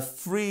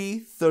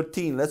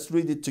 3:13. Let's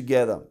read it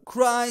together.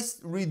 Christ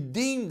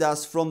redeemed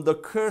us from the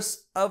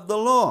curse of the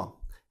law,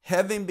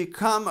 having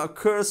become a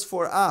curse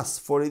for us.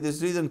 For it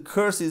is written,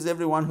 cursed is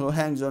everyone who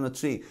hangs on a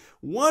tree.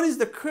 What is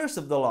the curse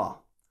of the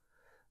law?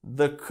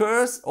 The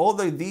curse,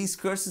 these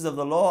curses of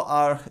the law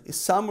are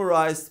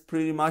summarized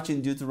pretty much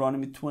in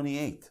Deuteronomy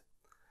 28.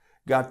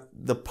 Got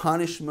the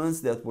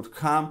punishments that would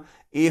come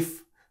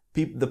if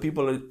the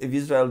people of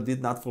Israel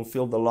did not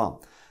fulfill the law.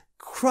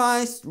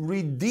 Christ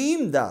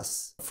redeemed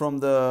us from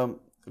the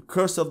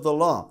curse of the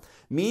law,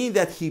 meaning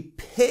that He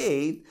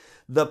paid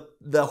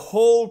the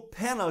whole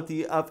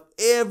penalty of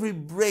every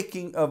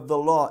breaking of the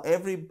law,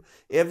 every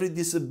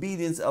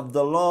disobedience of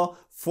the law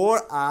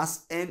for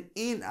us and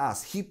in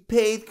us. He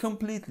paid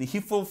completely. He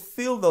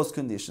fulfilled those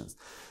conditions.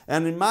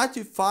 And in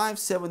Matthew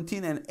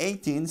 5:17 and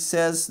 18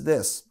 says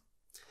this.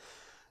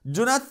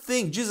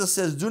 Jesus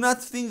says, do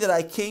not think that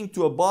I came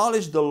to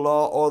abolish the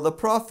law or the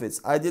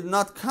prophets. I did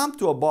not come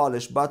to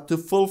abolish, but to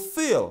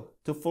fulfill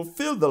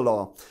the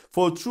law.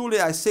 For truly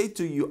I say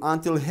to you,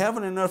 until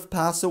heaven and earth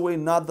pass away,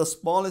 not the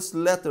smallest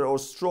letter or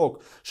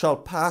stroke shall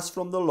pass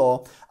from the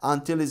law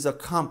until it is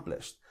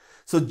accomplished.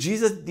 So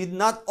Jesus did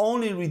not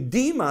only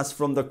redeem us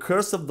from the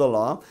curse of the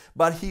law,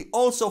 but He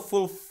also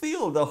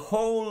fulfilled the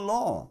whole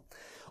law.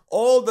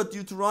 All the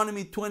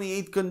Deuteronomy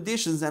 28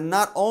 conditions, and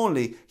not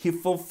only, He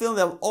fulfilled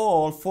them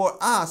all for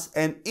us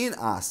and in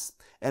us.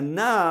 And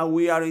now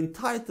we are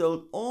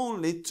entitled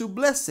only to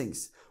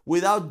blessings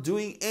without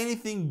doing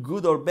anything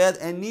good or bad.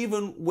 And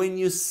even when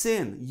you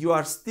sin, you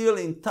are still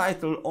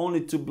entitled only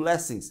to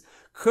blessings.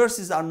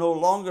 Curses are no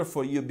longer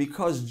for you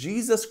because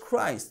Jesus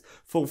Christ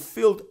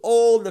fulfilled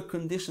all the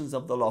conditions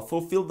of the law,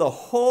 fulfilled the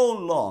whole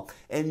law,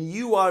 and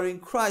you are in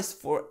Christ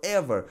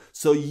forever.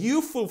 So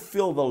you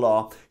fulfill the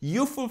law,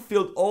 you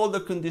fulfilled all the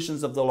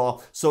conditions of the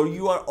law, so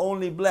you are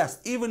only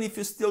blessed. Even if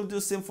you still do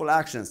sinful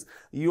actions,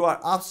 you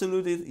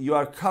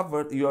are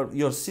covered,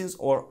 your sins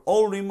are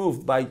all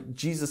removed by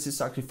Jesus'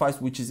 sacrifice,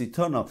 which is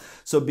eternal.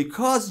 So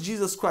because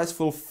Jesus Christ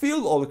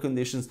fulfilled all the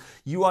conditions,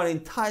 you are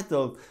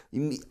entitled,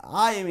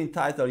 I am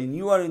entitled, and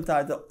you are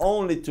entitled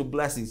only to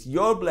blessings.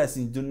 Your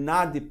blessings do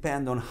not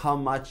depend on how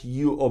much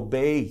you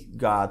obey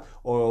God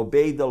or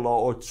obey the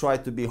law or try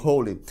to be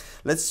holy.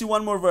 Let's see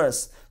one more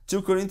verse.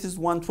 2 Corinthians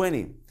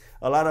 1:20.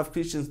 A lot of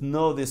Christians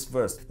know this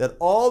verse, that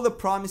all the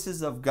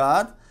promises of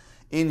God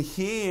in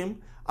Him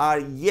are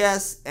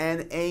yes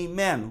and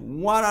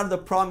amen. What are the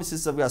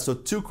promises of God? So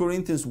 2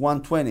 Corinthians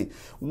 1:20.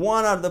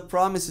 What are the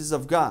promises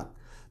of God?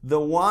 The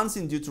ones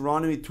in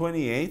Deuteronomy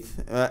 28,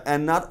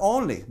 and not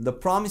only. The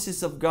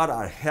promises of God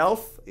are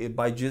health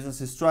by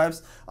Jesus'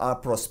 stripes,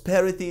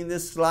 prosperity in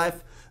this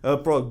life,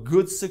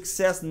 good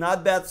success,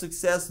 not bad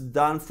success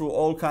done through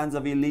all kinds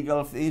of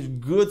illegal things,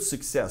 good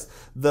success.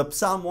 The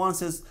Psalm 1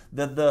 says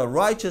that the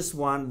righteous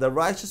one, the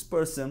righteous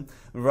person,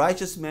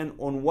 righteous man,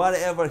 on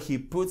whatever he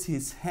puts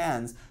his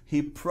hands,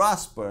 he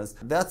prospers.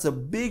 That's a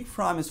big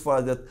promise for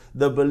us, that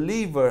the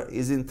believer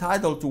is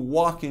entitled to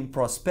walk in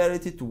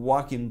prosperity, to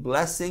walk in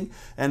blessing.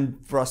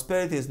 And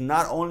prosperity is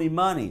not only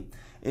money.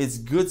 It's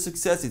good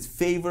success, it's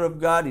favor of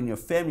God in your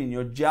family, in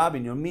your job,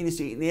 in your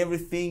ministry, in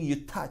everything you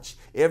touch,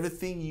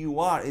 everything you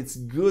are. It's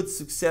good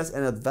success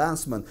and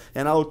advancement.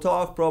 And I'll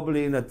talk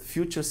probably in a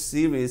future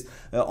series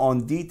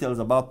on details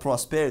about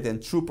prosperity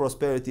and true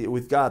prosperity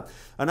with God.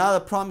 Another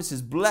promise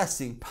is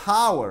blessing,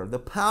 power, the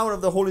power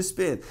of the Holy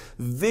Spirit,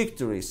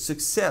 victory,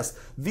 success.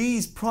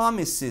 These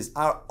promises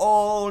are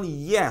all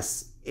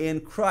yes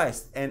in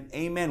Christ and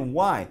amen.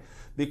 Why?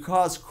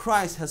 Because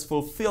Christ has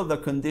fulfilled the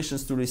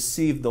conditions to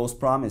receive those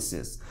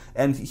promises,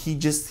 and He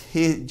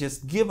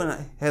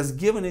has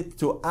given it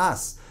to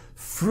us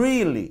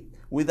freely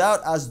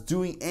without us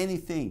doing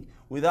anything,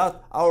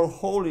 without our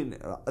holiness.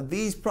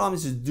 These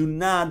promises do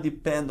not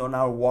depend on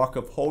our walk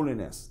of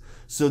holiness.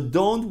 So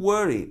don't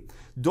worry.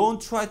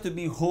 Don't try to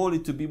be holy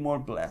to be more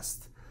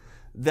blessed.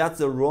 That's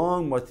the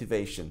wrong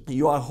motivation.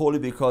 You are holy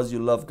because you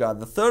love God.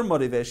 The third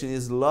motivation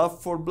is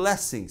love for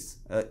blessings.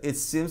 It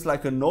seems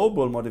like a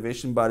noble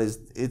motivation, but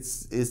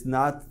it's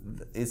not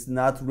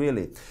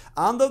really.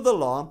 Under the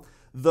law,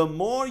 the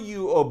more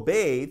you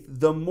obeyed,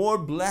 the more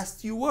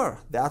blessed you were.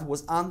 That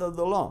was under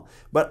the law.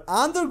 But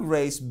under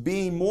grace,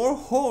 being more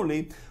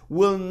holy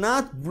will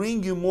not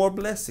bring you more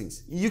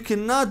blessings. You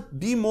cannot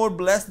be more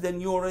blessed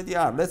than you already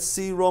are. Let's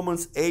see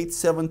Romans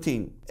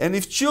 8:17. And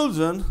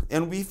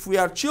if we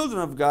are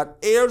children of God,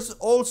 heirs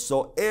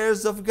also,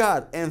 heirs of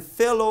God, and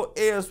fellow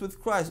heirs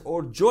with Christ,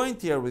 or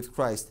joint heir with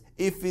Christ,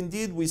 if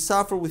indeed we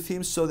suffer with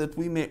him, so that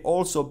we may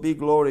also be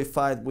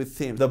glorified with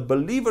him. The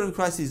believer in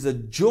Christ is a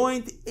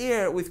joint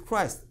heir with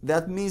Christ.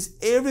 That means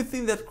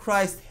everything that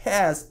Christ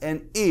has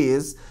and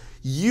is,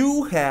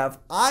 you have,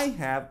 I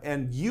have,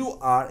 and you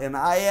are, and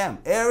I am.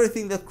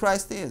 Everything that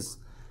Christ is.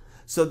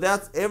 So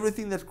that's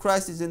everything that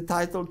Christ is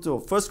entitled to.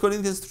 1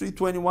 Corinthians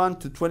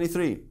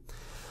 3:21-23.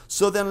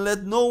 So then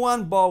let no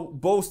one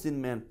boast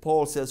in men,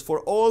 Paul says,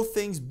 for all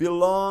things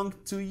belong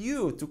to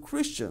you, to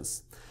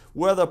Christians.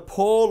 Whether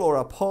Paul or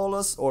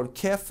Apollos or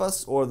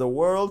Cephas or the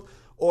world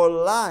or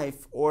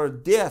life or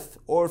death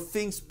or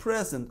things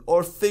present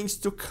or things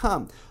to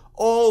come,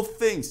 all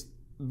things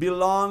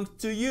belong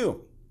to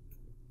you.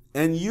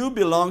 And you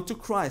belong to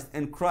Christ,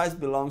 and Christ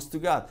belongs to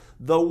God.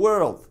 The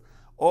world,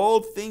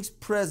 all things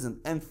present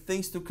and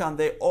things to come,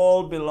 they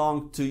all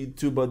belong to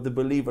the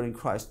believer in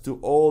Christ, to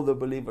all the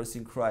believers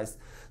in Christ.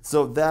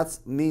 So that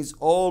means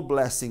all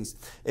blessings.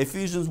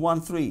 Ephesians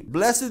 1:3.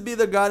 Blessed be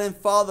the God and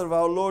Father of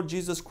our Lord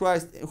Jesus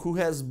Christ, who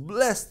has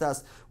blessed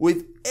us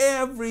with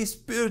every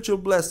spiritual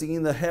blessing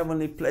in the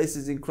heavenly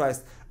places in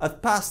Christ.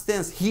 At past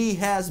tense, He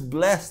has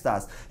blessed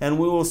us. And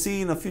we will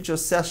see in a future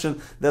session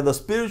that the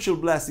spiritual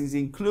blessings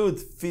include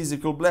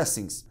physical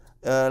blessings.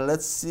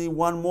 Let's see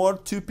one more.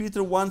 2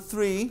 Peter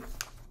 1:3.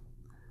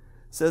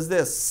 Says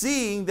this,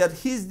 seeing that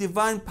His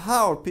divine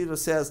power, Peter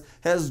says,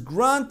 has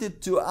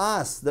granted to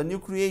us, the new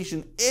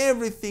creation,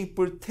 everything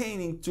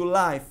pertaining to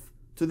life,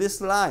 to this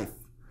life,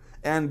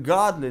 and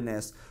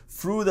godliness,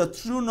 through the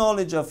true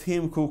knowledge of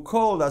Him who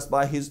called us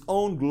by His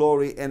own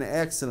glory and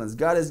excellence.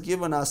 God has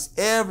given us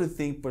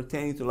everything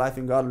pertaining to life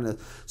and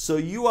godliness. So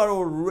you are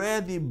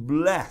already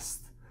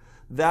blessed.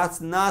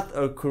 That's not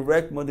a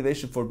correct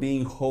motivation for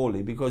being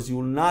holy, because you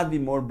will not be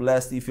more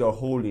blessed if you are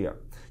holier.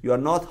 You are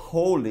not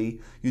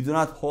holy. You do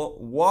not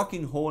walk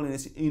in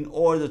holiness in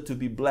order to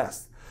be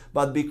blessed,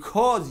 but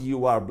because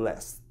you are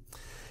blessed.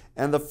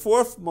 And the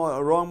fourth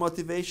wrong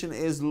motivation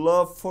is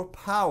love for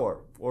power,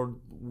 or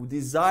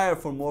desire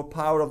for more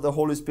power of the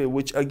Holy Spirit,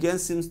 which again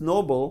seems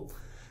noble,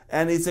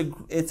 and it's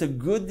a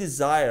good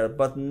desire,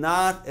 but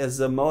not as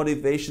a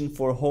motivation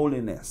for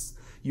holiness.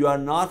 You are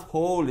not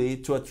holy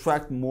to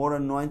attract more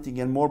anointing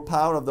and more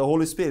power of the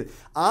Holy Spirit.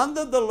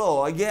 Under the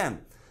law,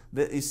 again,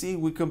 you see,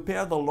 we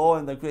compare the law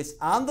and the grace.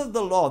 Under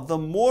the law, the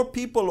more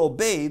people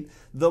obeyed,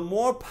 the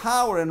more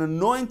power and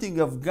anointing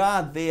of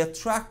God they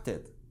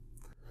attracted.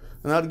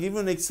 And I'll give you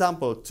an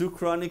example. 2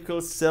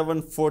 Chronicles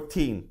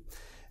 7:14.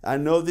 I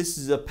know this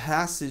is a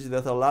passage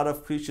that a lot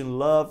of Christians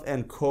love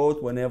and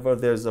quote whenever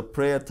there's a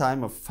prayer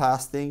time of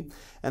fasting.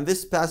 And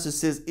this passage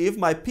says, if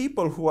my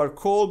people who are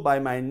called by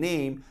my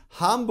name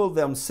humble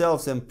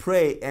themselves and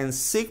pray and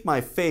seek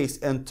my face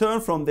and turn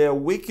from their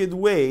wicked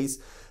ways,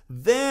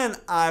 then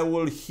I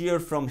will hear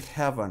from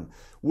heaven,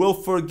 will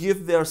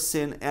forgive their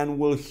sin, and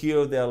will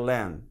heal their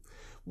land.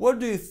 What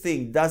do you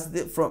think?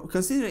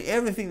 Considering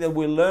everything that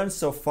we learned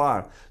so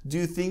far, do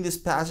you think this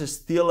passage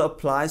still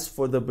applies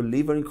for the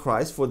believer in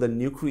Christ, for the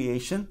new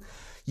creation?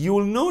 You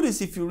will notice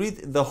if you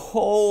read the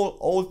whole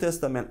Old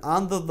Testament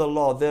under the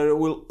law, there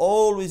will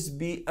always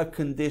be a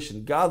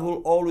condition. God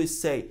will always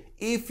say,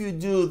 if you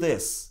do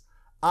this,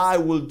 I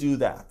will do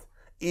that.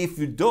 If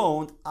you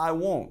don't, I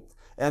won't.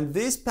 And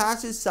this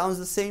passage sounds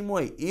the same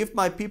way. If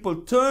my people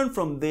turn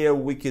from their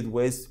wicked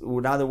ways,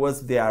 in other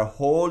words, they are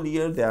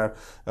holier, they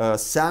are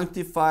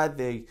sanctified,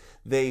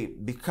 they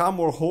become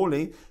more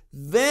holy,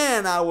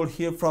 then I will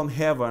hear from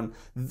heaven,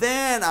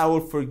 then I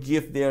will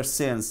forgive their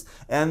sins,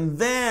 and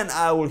then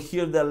I will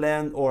heal the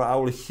land, or I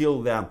will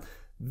heal them.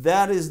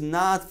 That is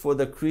not for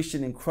the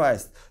Christian in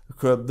Christ.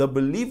 The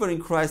believer in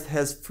Christ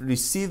has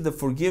received the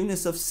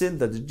forgiveness of sin,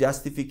 the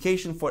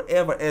justification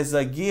forever as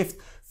a gift,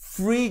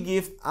 free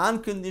gift,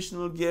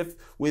 unconditional gift,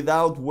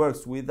 without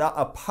works,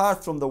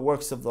 apart from the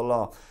works of the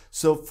law.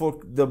 So for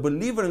the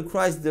believer in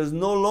Christ, there's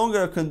no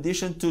longer a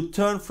condition to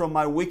turn from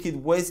my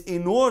wicked ways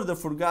in order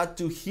for God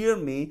to hear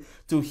me,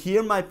 to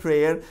hear my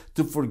prayer,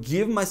 to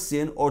forgive my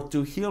sin, or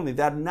to heal me.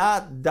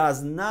 That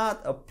does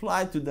not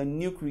apply to the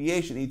new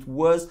creation. It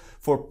was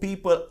for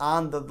people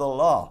under the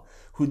law,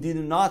 who did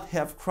not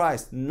have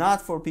Christ,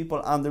 not for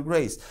people under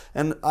grace.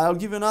 And I'll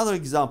give you another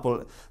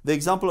example. The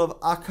example of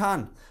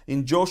Achan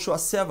in Joshua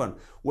 7,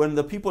 when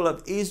the people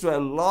of Israel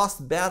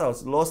lost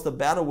the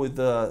battle with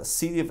the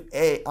city of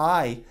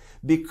Ai,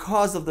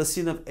 because of the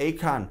sin of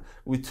Achan,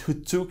 who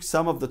took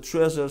some of the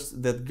treasures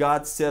that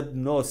God said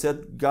no.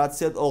 God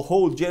said, oh,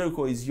 whole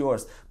Jericho is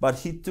yours. But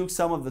he took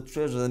some of the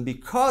treasures, and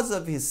because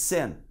of his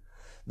sin,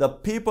 the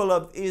people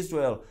of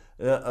Israel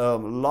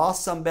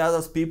lost some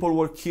battles, people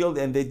were killed,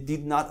 and they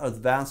did not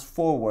advance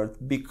forward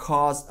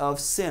because of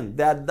sin.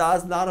 That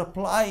does not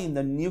apply in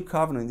the new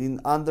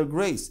covenant, under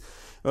grace.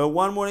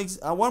 One more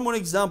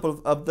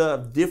example of the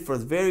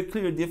difference, very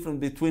clear difference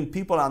between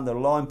people under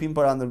law and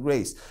people under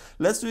grace.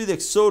 Let's read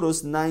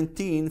Exodus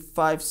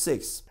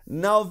 19:5-6.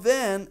 Now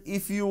then,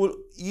 if you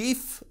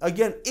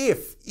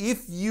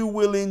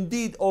will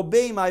indeed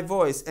obey my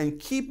voice and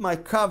keep my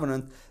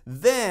covenant,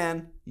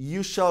 then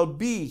you shall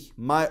be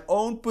my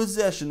own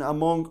possession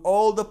among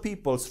all the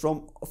peoples,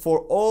 for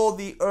all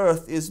the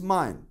earth is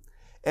mine.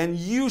 And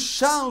you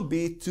shall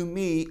be to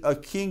me a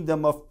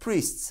kingdom of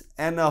priests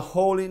and a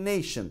holy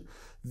nation.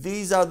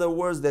 These are the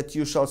words that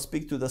you shall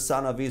speak to the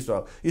son of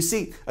Israel. You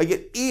see,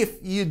 again,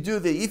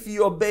 if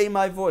you obey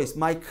my voice,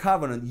 my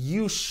covenant,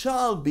 you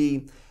shall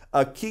be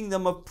a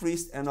kingdom of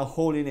priests and a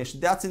holy nation.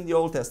 That's in the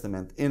Old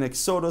Testament, in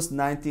Exodus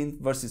 19,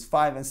 verses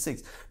 5 and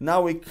 6.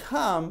 Now we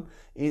come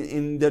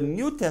in the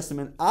New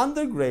Testament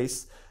under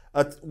grace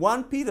at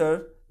 1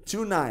 Peter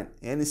 2:9,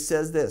 and it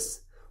says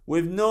this,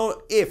 with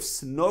no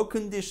ifs, no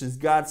conditions.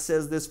 God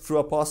says this through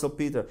Apostle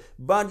Peter.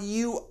 But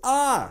you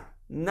are,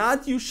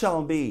 not you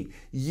shall be,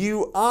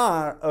 you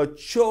are a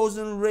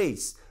chosen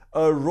race,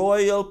 a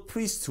royal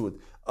priesthood,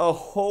 a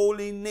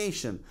holy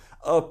nation,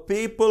 a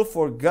people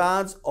for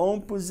God's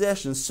own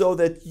possession, so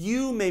that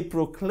you may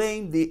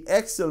proclaim the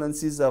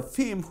excellencies of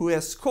him who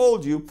has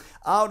called you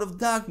out of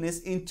darkness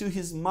into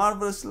his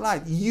marvelous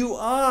light. You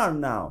are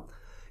now.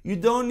 You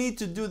don't need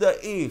to do the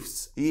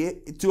ifs,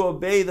 to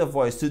obey the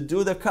voice, to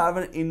do the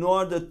covenant in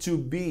order to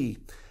be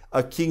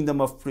a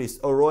kingdom of priests,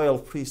 a royal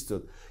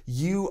priesthood.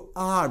 You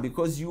are,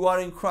 because you are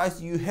in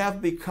Christ, you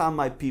have become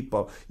my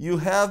people. You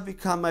have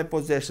become my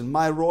possession,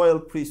 my royal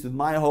priesthood,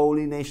 my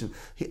holy nation.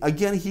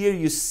 Again, here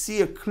you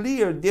see a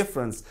clear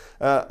difference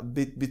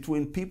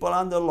between people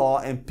under law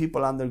and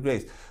people under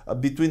grace,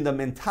 between the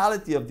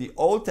mentality of the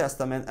Old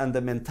Testament and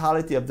the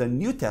mentality of the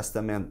New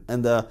Testament,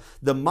 and the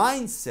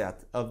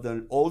mindset of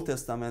the Old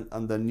Testament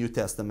and the New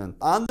Testament.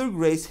 Under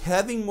grace,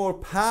 having more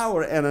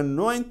power and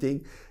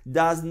anointing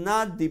does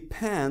not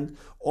depend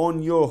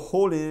on your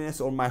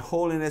holiness or my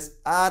holiness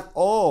at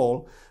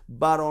all,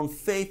 but on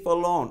faith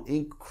alone,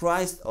 in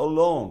Christ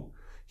alone.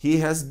 He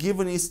has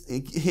given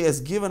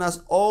us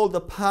all the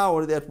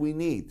power that we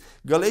need.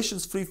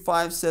 Galatians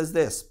 3:5 says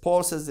this,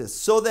 Paul says this,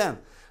 so then,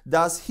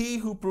 does he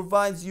who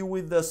provides you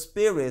with the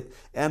Spirit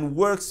and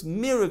works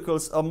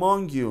miracles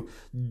among you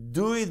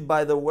do it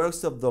by the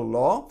works of the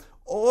law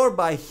or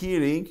by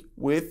hearing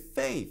with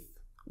faith?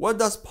 What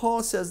does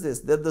Paul says this?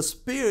 That the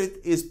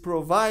Spirit is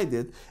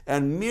provided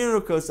and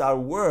miracles are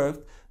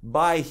worked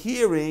by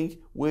hearing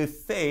with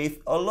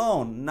faith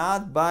alone,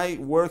 not by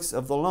works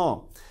of the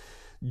law.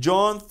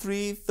 John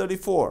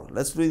 3:34.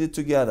 Let's read it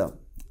together.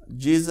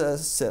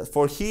 Jesus says,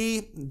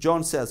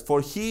 John says,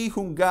 for he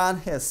whom God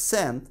has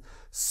sent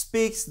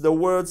speaks the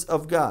words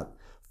of God.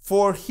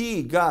 For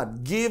he,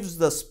 God, gives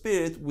the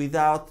Spirit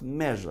without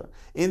measure.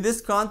 In this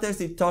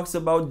context, it talks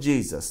about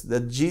Jesus,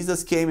 that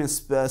Jesus came and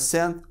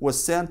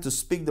was sent to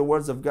speak the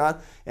words of God,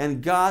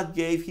 and God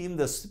gave him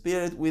the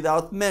Spirit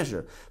without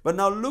measure. But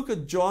now look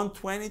at John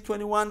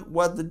 20:21,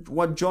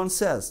 what John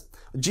says.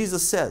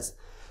 Jesus says,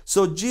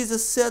 so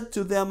Jesus said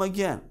to them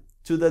again,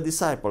 to the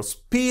disciples,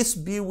 peace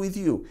be with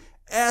you.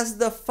 As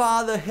the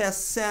Father has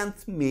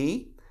sent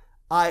me,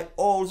 I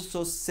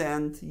also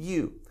sent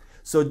you.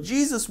 So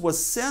Jesus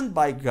was sent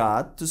by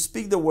God to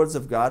speak the words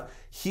of God.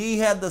 He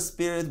had the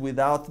Spirit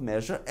without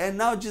measure. And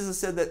now Jesus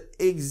said that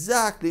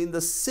exactly in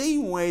the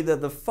same way that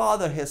the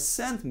Father has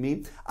sent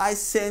me, I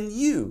send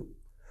you.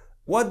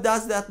 What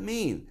does that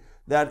mean?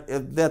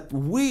 That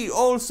we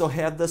also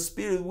have the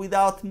Spirit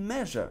without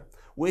measure.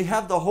 We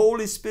have the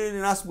Holy Spirit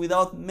in us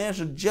without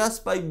measure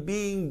just by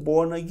being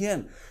born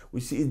again. We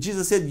see,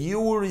 Jesus said,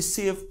 you will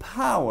receive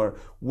power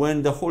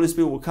when the Holy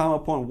Spirit will come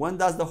upon. When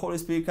does the Holy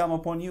Spirit come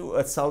upon you?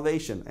 At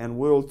salvation. And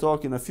we will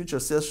talk in a future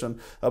session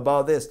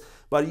about this.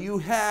 But you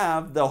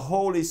have the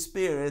Holy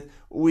Spirit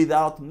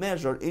without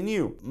measure in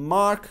you.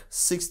 Mark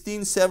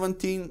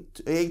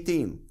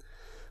 16:17-18.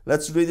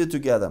 Let's read it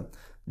together.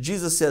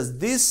 Jesus says,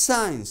 these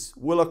signs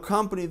will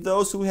accompany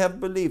those who have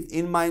believed.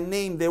 In my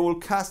name they will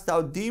cast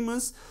out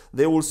demons,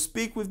 they will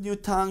speak with new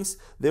tongues,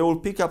 they will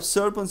pick up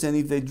serpents, and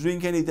if they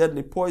drink any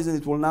deadly poison,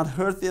 it will not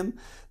hurt them.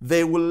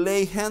 They will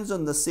lay hands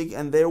on the sick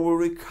and they will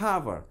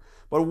recover.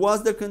 But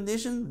what's the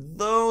condition?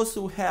 Those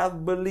who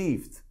have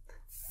believed.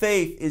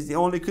 Faith is the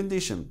only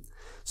condition.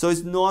 So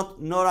it's not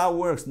our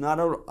works, not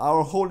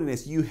our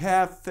holiness. You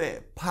have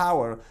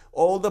power,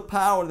 all the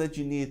power that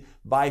you need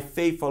by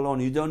faith alone.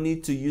 You don't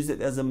need to use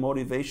it as a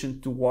motivation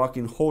to walk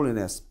in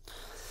holiness.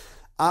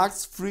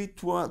 Acts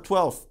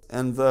 3:12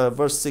 and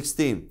verse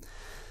 16.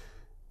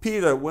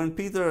 When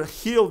Peter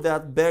healed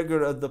that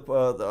beggar at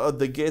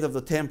the gate of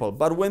the temple.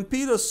 But when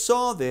Peter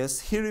saw this,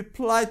 he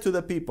replied to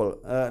the people.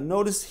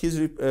 Notice his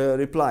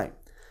reply.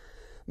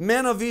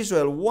 Men of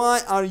Israel,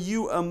 why are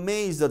you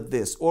amazed at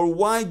this? Or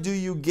why do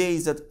you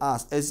gaze at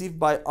us as if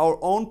by our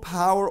own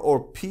power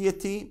or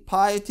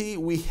piety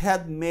we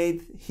had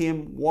made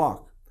him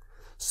walk?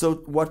 So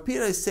what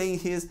Peter is saying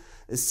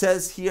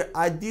says here,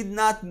 I did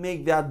not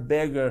make that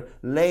beggar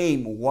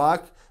lame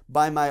walk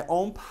by my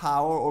own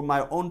power or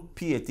my own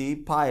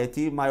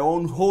piety, my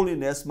own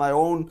holiness, my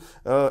own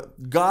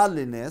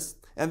godliness.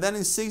 And then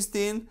in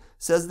 16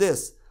 says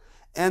this,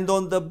 and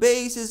on the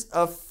basis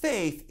of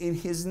faith in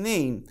his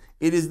name,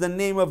 it is the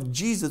name of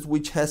Jesus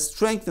which has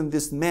strengthened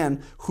this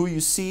man who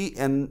you see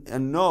and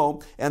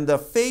know, and the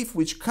faith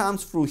which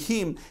comes through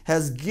him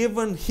has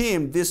given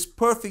him this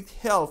perfect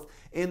health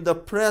in the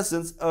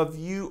presence of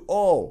you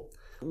all.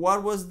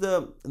 What was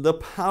the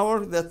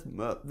power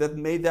that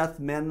made that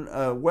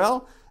man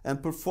well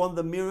and performed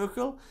the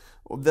miracle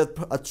that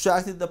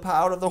attracted the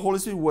power of the Holy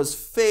Spirit? Was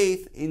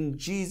faith in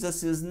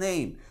Jesus'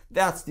 name.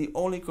 That's the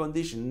only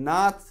condition,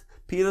 not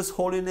Peter's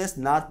holiness,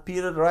 not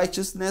Peter's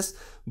righteousness,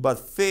 but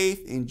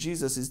faith in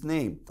Jesus'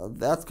 name.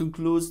 That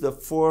concludes the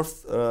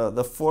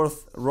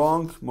fourth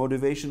wrong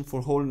motivation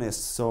for holiness.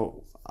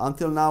 So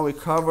until now we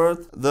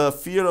covered the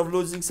fear of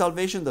losing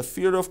salvation, the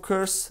fear of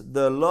curse,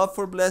 the love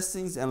for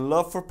blessings, and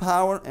love for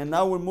power. And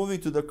now we're moving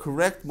to the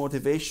correct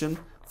motivation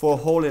for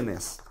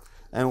holiness,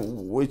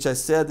 and which I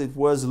said it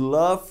was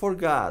love for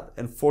God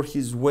and for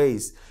his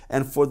ways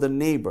and for the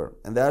neighbor.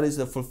 And that is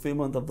the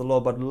fulfillment of the law.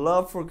 But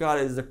love for God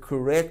is the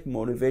correct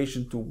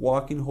motivation to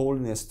walk in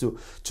holiness, to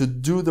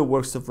do the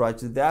works of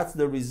righteousness. That's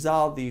the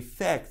result, the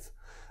effect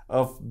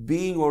of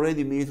being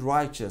already made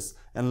righteous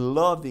and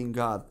loving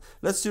God.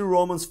 Let's see,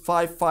 Romans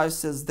 5:5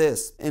 says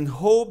this, and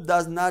hope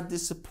does not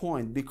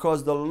disappoint,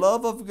 because the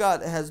love of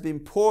God has been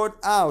poured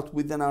out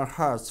within our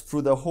hearts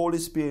through the Holy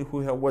Spirit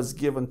who was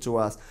given to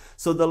us.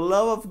 So the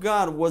love of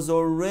God was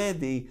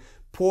already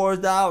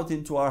poured out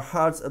into our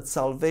hearts at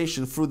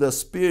salvation through the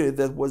Spirit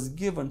that was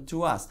given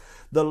to us.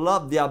 The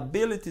love, the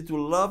ability to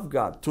love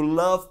God, to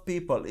love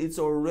people, it's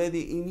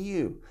already in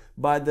you.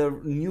 By the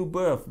new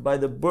birth, by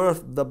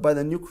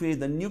the new creation,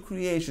 the new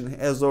creation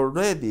has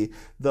already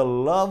the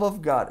love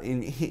of God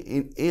in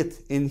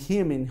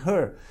him, in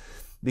her,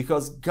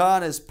 because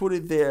God has put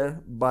it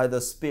there by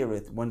the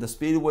Spirit. When the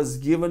Spirit was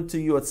given to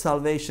you at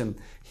salvation,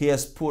 he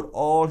has put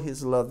all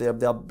his love there,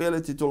 the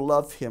ability to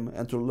love him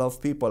and to love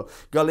people.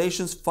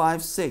 Galatians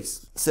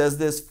 5:6 says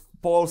this.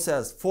 Paul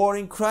says, for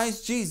in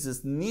Christ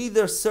Jesus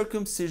neither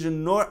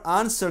circumcision nor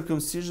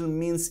uncircumcision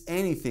means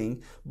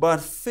anything, but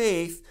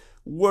faith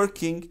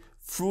working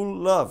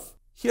through love.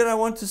 Here I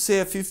want to say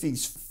a few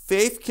things.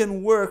 Faith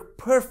can work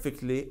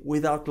perfectly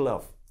without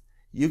love.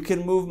 You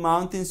can move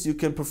mountains, you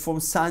can perform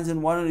signs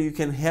and wonders, you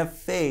can have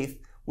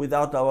faith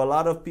without love. A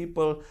lot of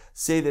people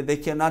say that they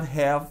cannot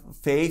have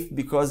faith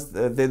because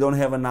they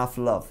don't have enough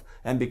love.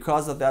 And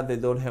because of that, they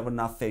don't have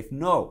enough faith.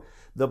 No.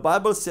 The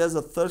Bible says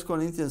that 1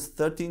 Corinthians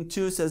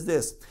 13:2 says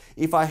this,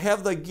 if I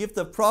have the gift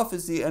of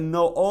prophecy and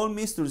know all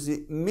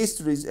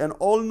mysteries and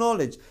all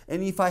knowledge,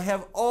 and if I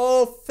have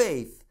all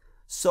faith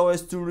so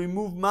as to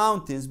remove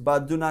mountains,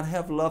 but do not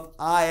have love,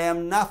 I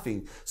am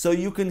nothing. So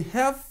you can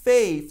have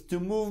faith to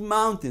move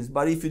mountains,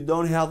 but if you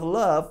don't have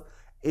love,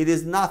 it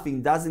is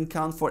nothing, doesn't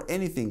count for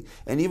anything.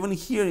 And even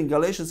here in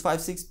Galatians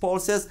 5:6, Paul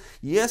says,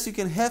 yes, you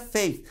can have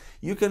faith,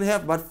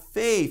 but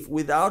faith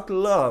without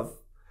love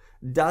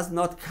does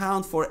not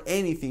count for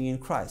anything in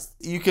Christ.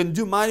 You can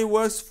do mighty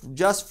works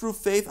just through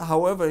faith.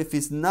 However, if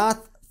it's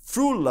not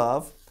through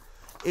love,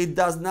 it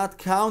does not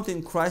count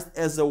in Christ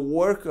as a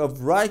work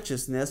of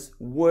righteousness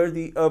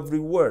worthy of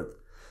reward.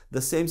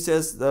 The same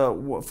says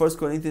 1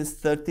 Corinthians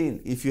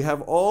 13. If you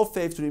have all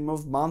faith to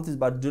remove mountains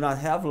but do not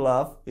have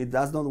love, it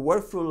does not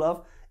work through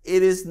love,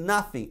 it is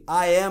nothing.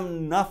 I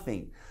am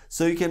nothing.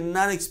 So you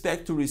cannot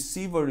expect to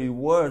receive a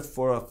reward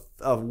for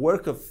a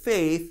work of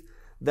faith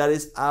that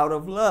is out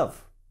of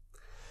love.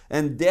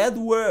 And dead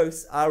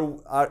works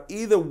are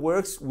either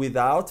works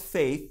without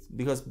faith,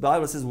 because the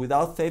Bible says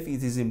without faith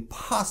it is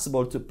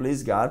impossible to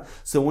please God.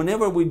 So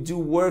whenever we do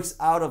works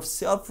out of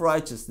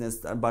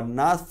self-righteousness, but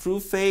not through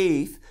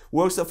faith,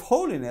 works of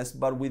holiness,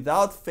 but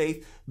without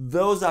faith,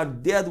 those are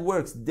dead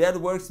works. Dead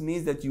works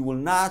means that you will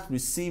not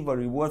receive a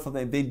reward from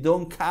them. They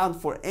don't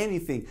count for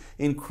anything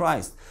in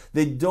Christ.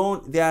 They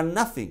are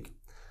nothing.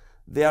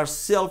 They are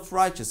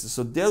self-righteous.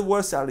 So dead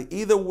works are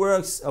either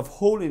works of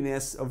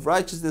holiness, of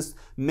righteousness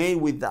made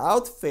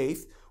without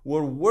faith,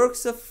 or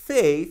works of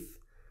faith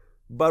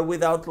but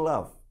without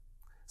love.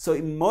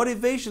 So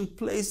motivation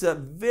plays a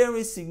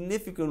very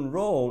significant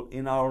role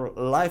in our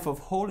life of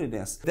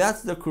holiness.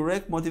 That's the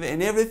correct motivation.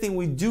 And everything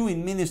we do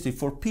in ministry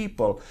for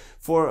people,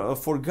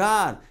 for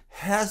God,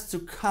 has to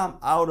come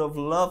out of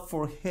love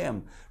for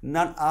Him,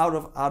 not out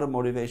of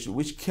motivation,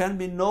 which can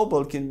be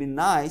noble, can be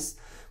nice,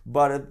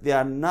 but they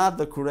are not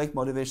the correct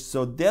motivation.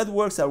 So dead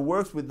works are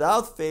works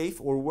without faith,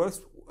 or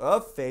works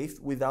of faith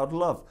without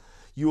love.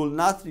 You will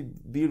not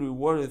be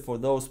rewarded for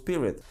those,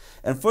 period.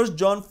 And 1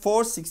 John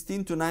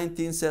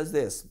 4:16-19 says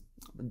this.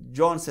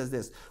 John says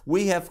this,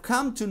 we have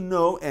come to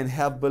know and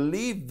have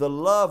believed the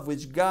love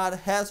which God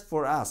has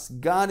for us.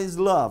 God is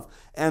love,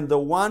 and the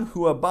one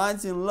who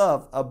abides in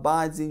love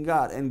abides in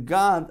God, and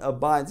God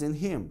abides in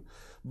him.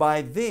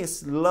 By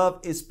this, love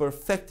is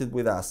perfected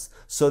with us,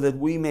 so that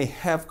we may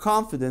have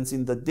confidence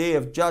in the day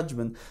of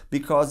judgment,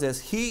 because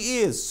as he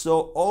is,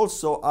 so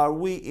also are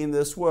we in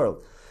this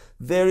world.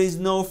 There is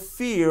no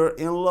fear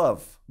in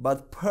love,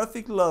 but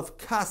perfect love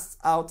casts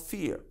out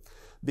fear,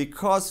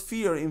 because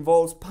fear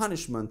involves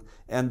punishment,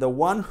 and the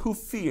one who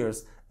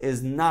fears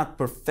is not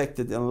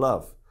perfected in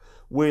love.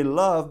 We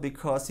love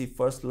because he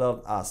first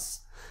loved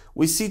us.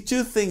 We see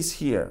two things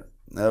here.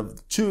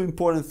 Two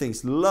important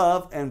things.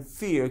 Love and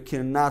fear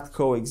cannot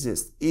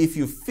coexist. If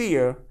you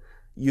fear,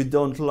 you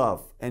don't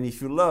love. And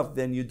if you love,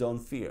 then you don't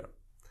fear.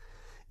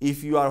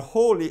 If you are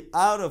wholly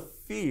out of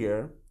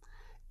fear,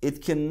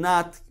 it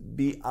cannot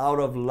be out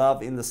of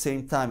love in the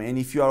same time. And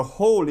if you are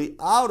wholly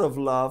out of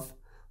love,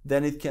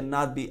 then it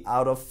cannot be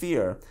out of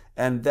fear.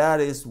 And that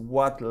is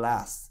what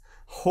lasts.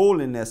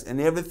 Holiness and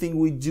everything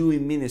we do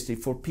in ministry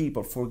for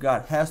people, for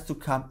God, has to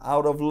come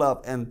out of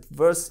love. And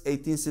verse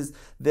 18 says,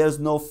 there's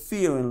no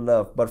fear in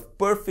love, but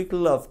perfect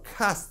love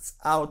casts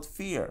out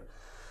fear.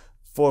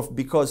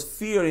 Because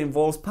fear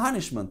involves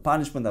punishment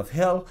of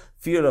hell,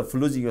 fear of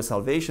losing your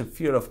salvation,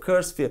 fear of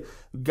curse, fear.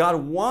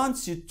 God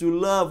wants you to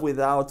love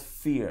without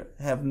fear.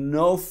 Have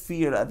no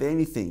fear of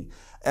anything.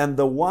 And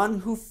the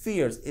one who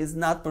fears is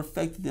not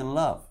perfected in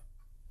love.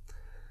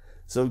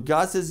 So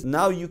God says,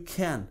 now you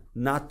can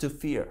not to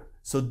fear.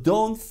 So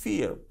don't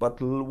fear,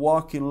 but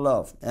walk in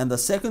love. And the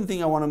second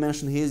thing I want to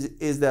mention here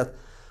is that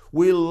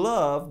we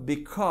love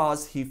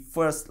because he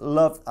first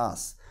loved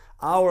us.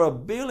 Our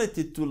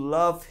ability to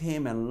love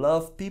him and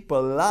love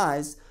people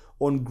lies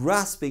on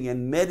grasping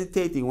and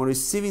meditating, on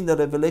receiving the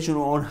revelation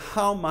on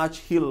how much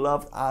he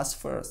loved us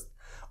first.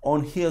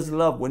 On his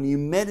love. When you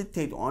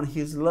meditate on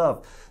his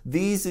love,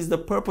 this is the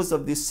purpose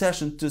of this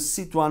session, to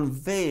see, to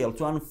unveil,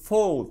 to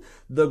unfold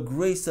the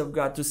grace of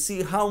God, to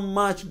see how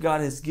much God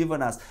has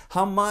given us,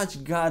 how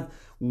much God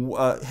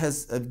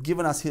has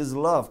given us his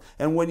love.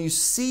 And when you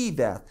see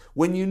that,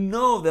 when you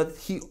know that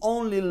he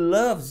only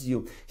loves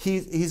you,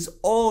 he's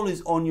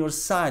always on your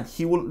side,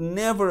 he will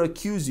never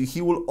accuse you,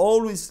 he will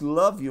always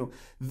love you,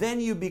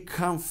 then you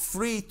become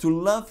free to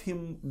love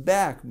him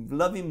back,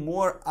 love him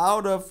more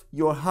out of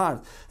your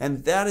heart.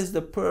 And that is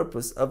the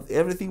purpose of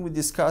everything we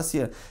discuss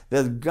here,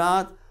 that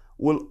God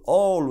will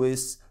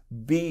always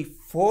be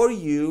for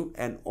you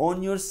and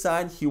on your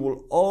side. He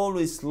will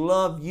always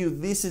love you.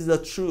 This is the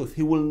truth.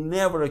 He will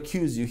never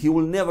accuse you. He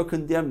will never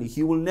condemn you.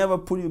 He will never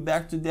put you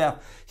back to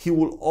death. He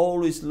will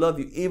always love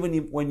you, even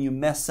when you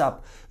mess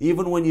up,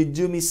 even when you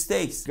do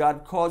mistakes.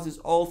 God causes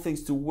all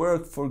things to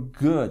work for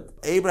good.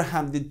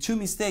 Abraham did two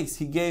mistakes.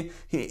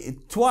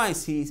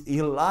 Twice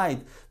he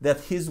lied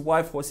that his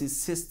wife was his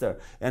sister,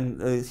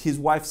 and his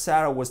wife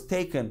Sarah was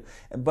taken.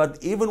 But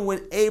even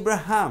when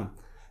Abraham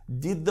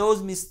did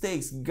those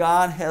mistakes,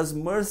 God had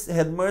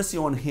mercy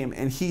on him,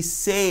 and he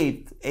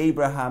saved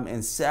Abraham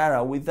and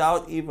Sarah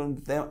without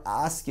even them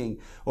asking,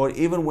 or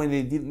even when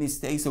they did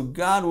mistakes. So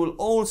God will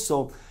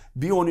also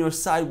be on your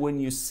side when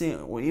you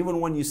sin, or even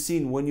when you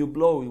sin, when you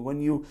blow,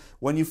 when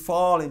you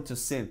fall into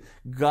sin.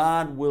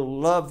 God will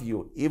love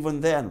you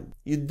even then.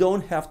 You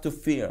don't have to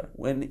fear.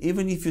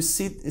 Even if you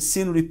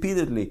sin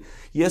repeatedly,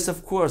 yes,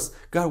 of course,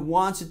 God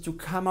wants you to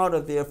come out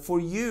of there for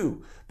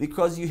you,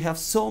 because you have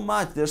so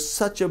much. There's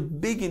such a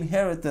big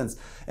inheritance,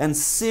 and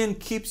sin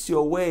keeps you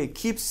away.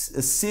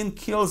 Sin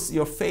kills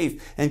your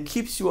faith and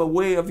keeps you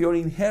away of your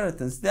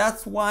inheritance.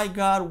 That's why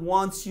God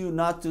wants you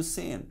not to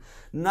sin.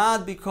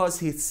 Not because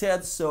he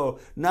said so,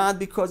 not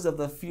because of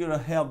the fear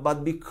of hell,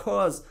 but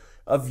because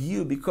of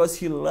you, because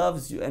he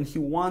loves you and he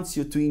wants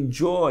you to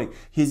enjoy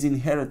his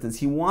inheritance.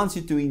 He wants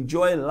you to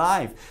enjoy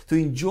life, to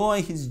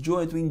enjoy his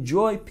joy, to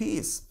enjoy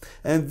peace.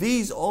 And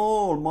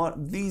all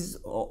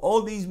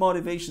these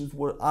motivations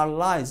are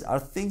lies, are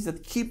things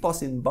that keep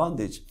us in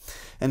bondage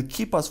and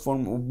keep us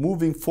from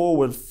moving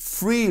forward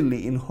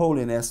freely in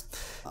holiness.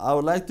 I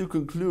would like to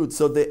conclude.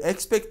 So the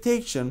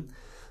expectation,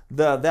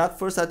 that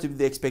first attribute,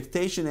 the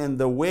expectation, and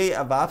the way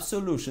of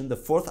absolution, the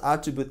fourth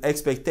attribute,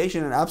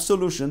 expectation and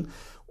absolution,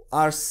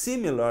 are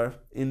similar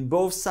in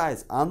both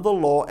sides, under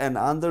law and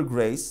under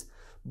grace,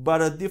 but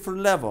at different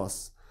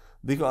levels.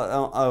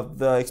 Because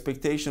the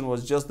expectation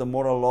was just the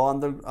moral law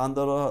under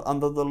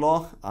the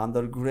law.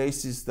 Under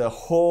grace is the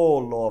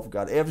whole law of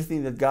God,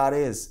 everything that God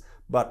is,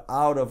 but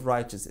out of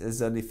righteousness is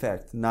an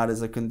effect, not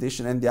as a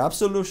condition. And the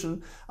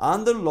absolution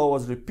under law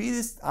was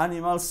repeated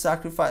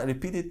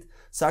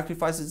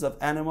sacrifices of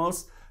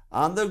animals.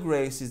 Under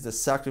grace is the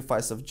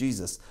sacrifice of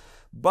Jesus.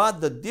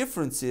 But the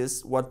difference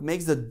is, what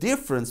makes the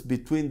difference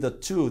between the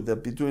two,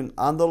 between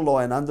under law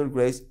and under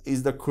grace,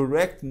 is the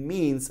correct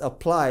means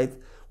applied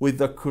with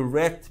the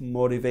correct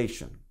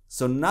motivation.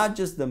 So not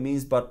just the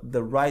means, but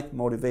the right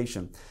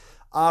motivation.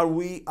 Are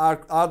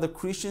the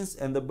Christians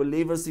and the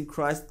believers in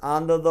Christ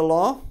under the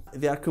law?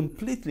 They are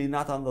completely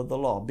not under the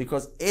law,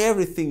 because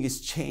everything is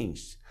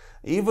changed.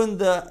 Even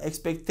the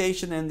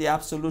expectation and the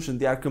absolution,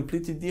 they are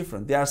completely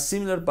different. They are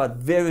similar but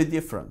very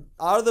different.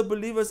 Are the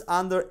believers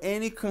under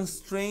any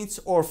constraints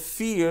or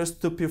fears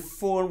to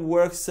perform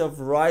works of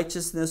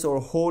righteousness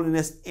or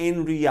holiness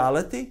in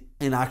reality?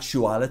 In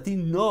actuality,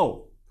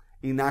 no.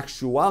 In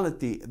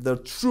actuality, the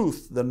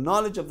truth, the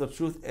knowledge of the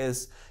truth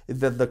is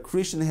that the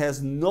Christian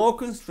has no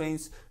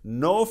constraints,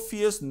 no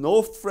fears,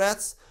 no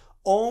threats,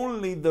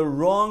 only the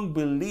wrong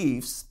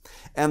beliefs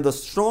and the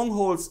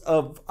strongholds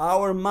of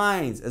our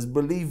minds as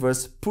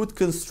believers put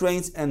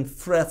constraints and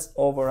threats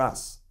over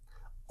us.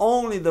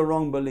 Only the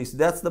wrong beliefs.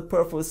 That's the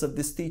purpose of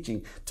this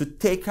teaching, to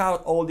take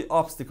out all the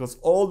obstacles,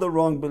 all the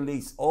wrong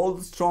beliefs, all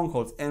the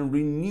strongholds, and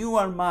renew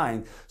our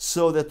mind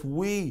so that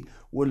we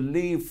will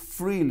live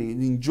freely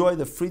and enjoy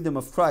the freedom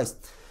of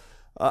Christ.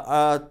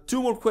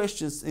 Two more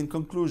questions in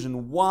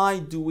conclusion. Why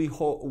do we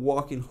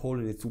walk in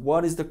holiness?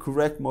 What is the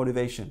correct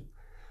motivation?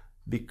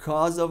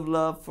 Because of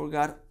love for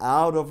God,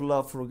 out of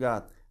love for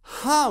God.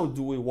 How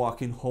do we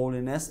walk in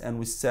holiness? And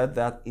we said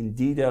that in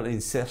detail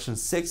in session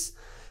 6,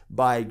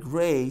 by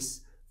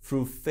grace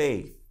through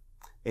faith.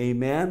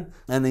 Amen.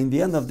 And in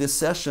the end of this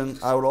session,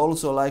 I would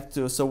also like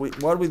to,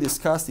 what we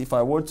discussed, if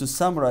I were to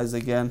summarize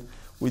again,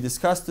 we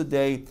discussed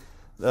today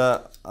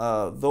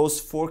those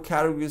 4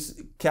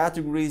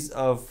 categories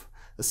of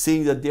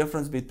seeing the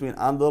difference between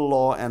under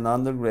law and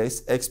under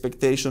grace.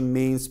 Expectation,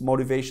 means,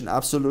 motivation,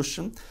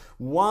 absolution.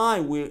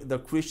 Why the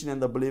Christian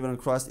and the believer in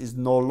Christ is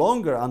no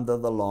longer under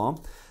the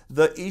law.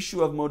 The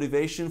issue of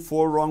motivation,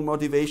 4 wrong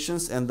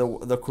motivations and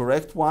the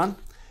correct one.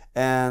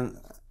 And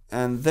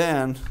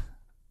then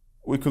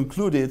we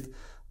concluded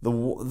the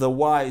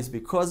why is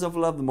because of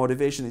love, the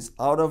motivation is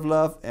out of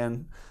love,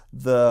 and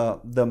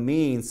the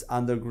means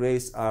under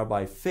grace are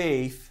by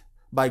faith,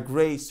 by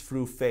grace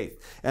through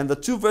faith. And the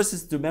 2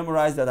 verses to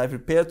memorize that I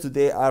prepared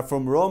today are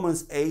from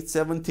Romans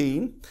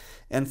 8:17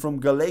 and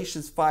from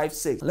Galatians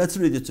 5:6. Let's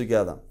read it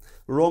together.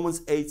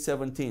 Romans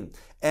 8:17.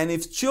 And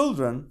if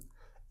children,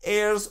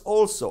 heirs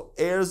also,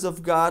 heirs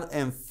of God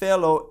and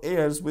fellow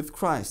heirs with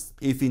Christ,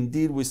 if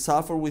indeed we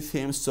suffer with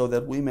him, so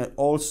that we may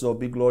also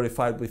be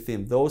glorified with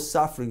him. Those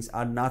sufferings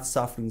are not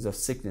sufferings of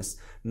sickness,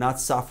 not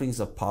sufferings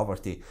of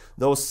poverty.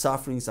 Those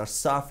sufferings are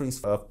sufferings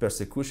of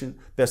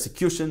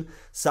persecution,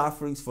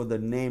 sufferings for the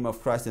name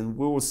of Christ. And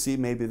we will see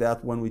maybe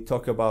that when we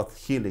talk about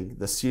healing,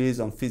 the series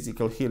on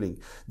physical healing,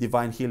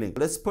 divine healing.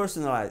 Let's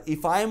personalize.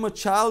 If I am a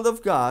child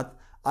of God,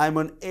 I'm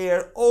an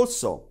heir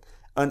also,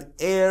 an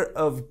heir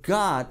of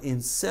God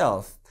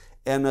himself,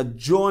 and a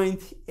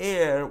joint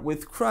heir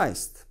with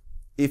Christ,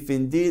 if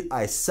indeed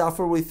I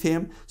suffer with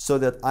him, so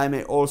that I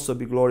may also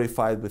be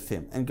glorified with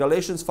him. And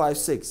Galatians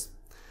 5:6.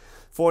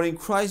 For in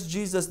Christ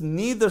Jesus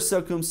neither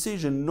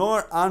circumcision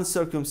nor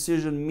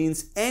uncircumcision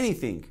means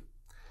anything,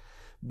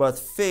 but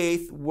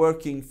faith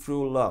working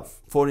through love.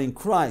 For in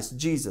Christ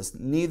Jesus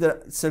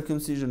neither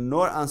circumcision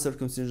nor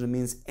uncircumcision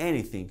means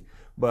anything,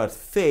 but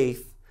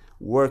faith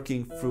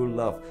working through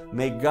love.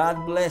 May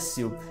God bless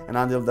you, and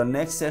until the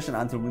next session,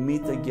 until we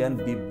meet again,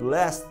 be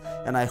blessed.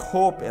 And I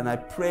hope and I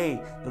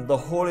pray that the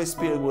Holy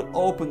Spirit will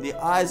open the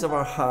eyes of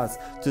our hearts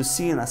to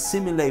see and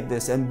assimilate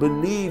this and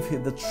believe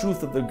in the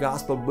truth of the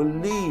gospel,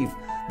 believe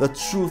the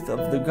truth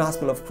of the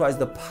gospel of Christ,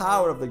 the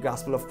power of the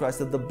gospel of Christ,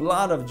 that the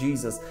blood of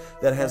Jesus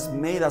that has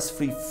made us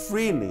free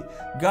freely.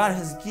 God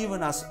has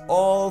given us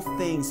all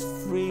things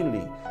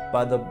freely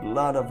by the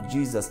blood of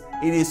Jesus.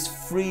 It is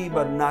free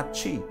but not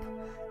cheap.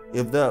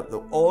 If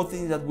all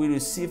things that we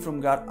receive from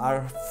God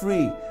are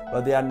free,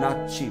 but they are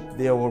not cheap.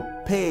 They were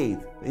paid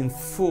in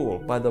full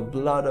by the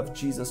blood of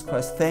Jesus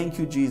Christ. Thank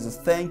you, Jesus.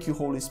 Thank you,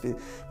 Holy Spirit.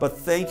 But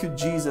thank you,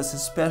 Jesus,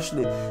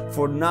 especially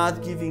for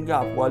not giving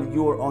up while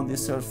you were on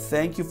this earth.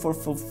 Thank you for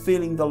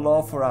fulfilling the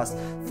law for us.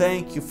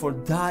 Thank you for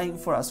dying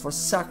for us, for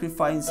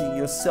sacrificing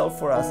yourself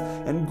for us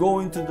and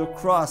going to the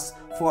cross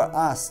for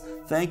us.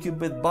 Thank you,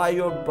 but by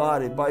your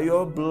body, by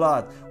your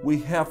blood, we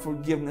have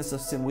forgiveness of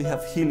sin. We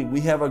have healing.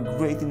 We have a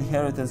great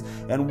inheritance,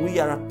 and we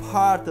are a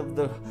part of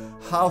the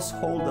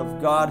household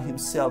of God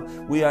himself.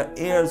 We are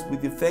heirs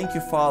with you. Thank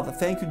you, Father.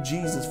 Thank you,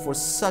 Jesus, for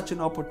such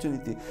an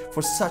opportunity,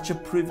 for such a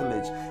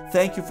privilege.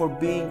 Thank you for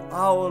being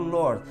our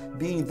Lord,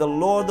 being the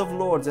Lord of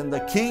Lords and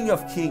the King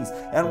of Kings.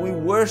 And we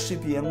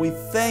worship you and we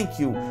thank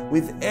you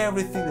with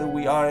everything that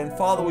we are. And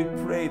Father, we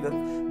pray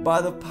that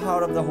by the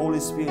power of the Holy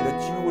Spirit,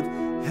 that you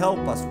would help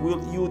us,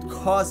 you would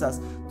cause us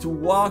to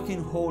walk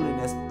in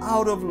holiness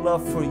out of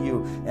love for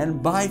you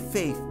and by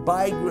faith,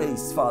 by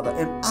grace, Father,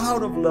 and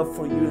out of love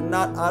for you and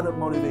not out of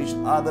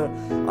motivation, other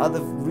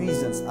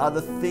reasons,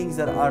 other things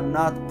that are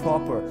not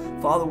proper.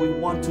 Father, we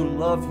want to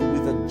love you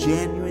with a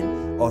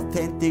genuine,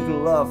 authentic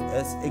love,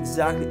 as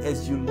exactly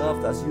as you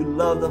loved us. You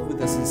loved us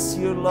with a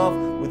sincere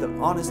love, with an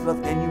honest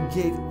love, and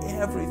you gave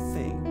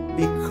everything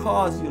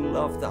because you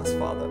loved us,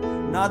 Father.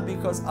 Not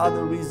because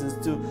other reasons,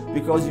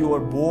 because you were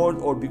bored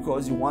or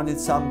because you wanted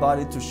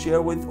somebody to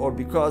share with, or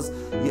because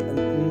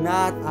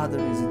not other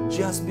reasons,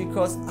 just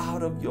because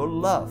out of your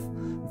love.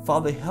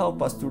 Father,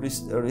 help us to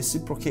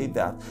reciprocate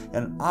that,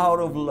 and out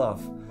of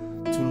love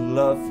to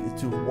love,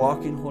 to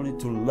walk in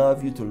holiness, to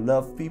love you, to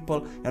love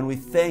people. And we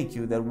thank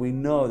you that we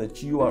know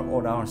that you are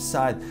on our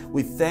side.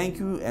 We thank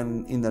you,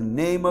 and in the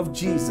name of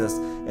Jesus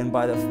and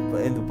by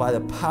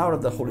the power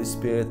of the Holy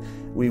Spirit,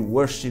 we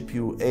worship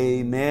you.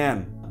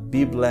 Amen.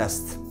 Be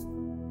blessed.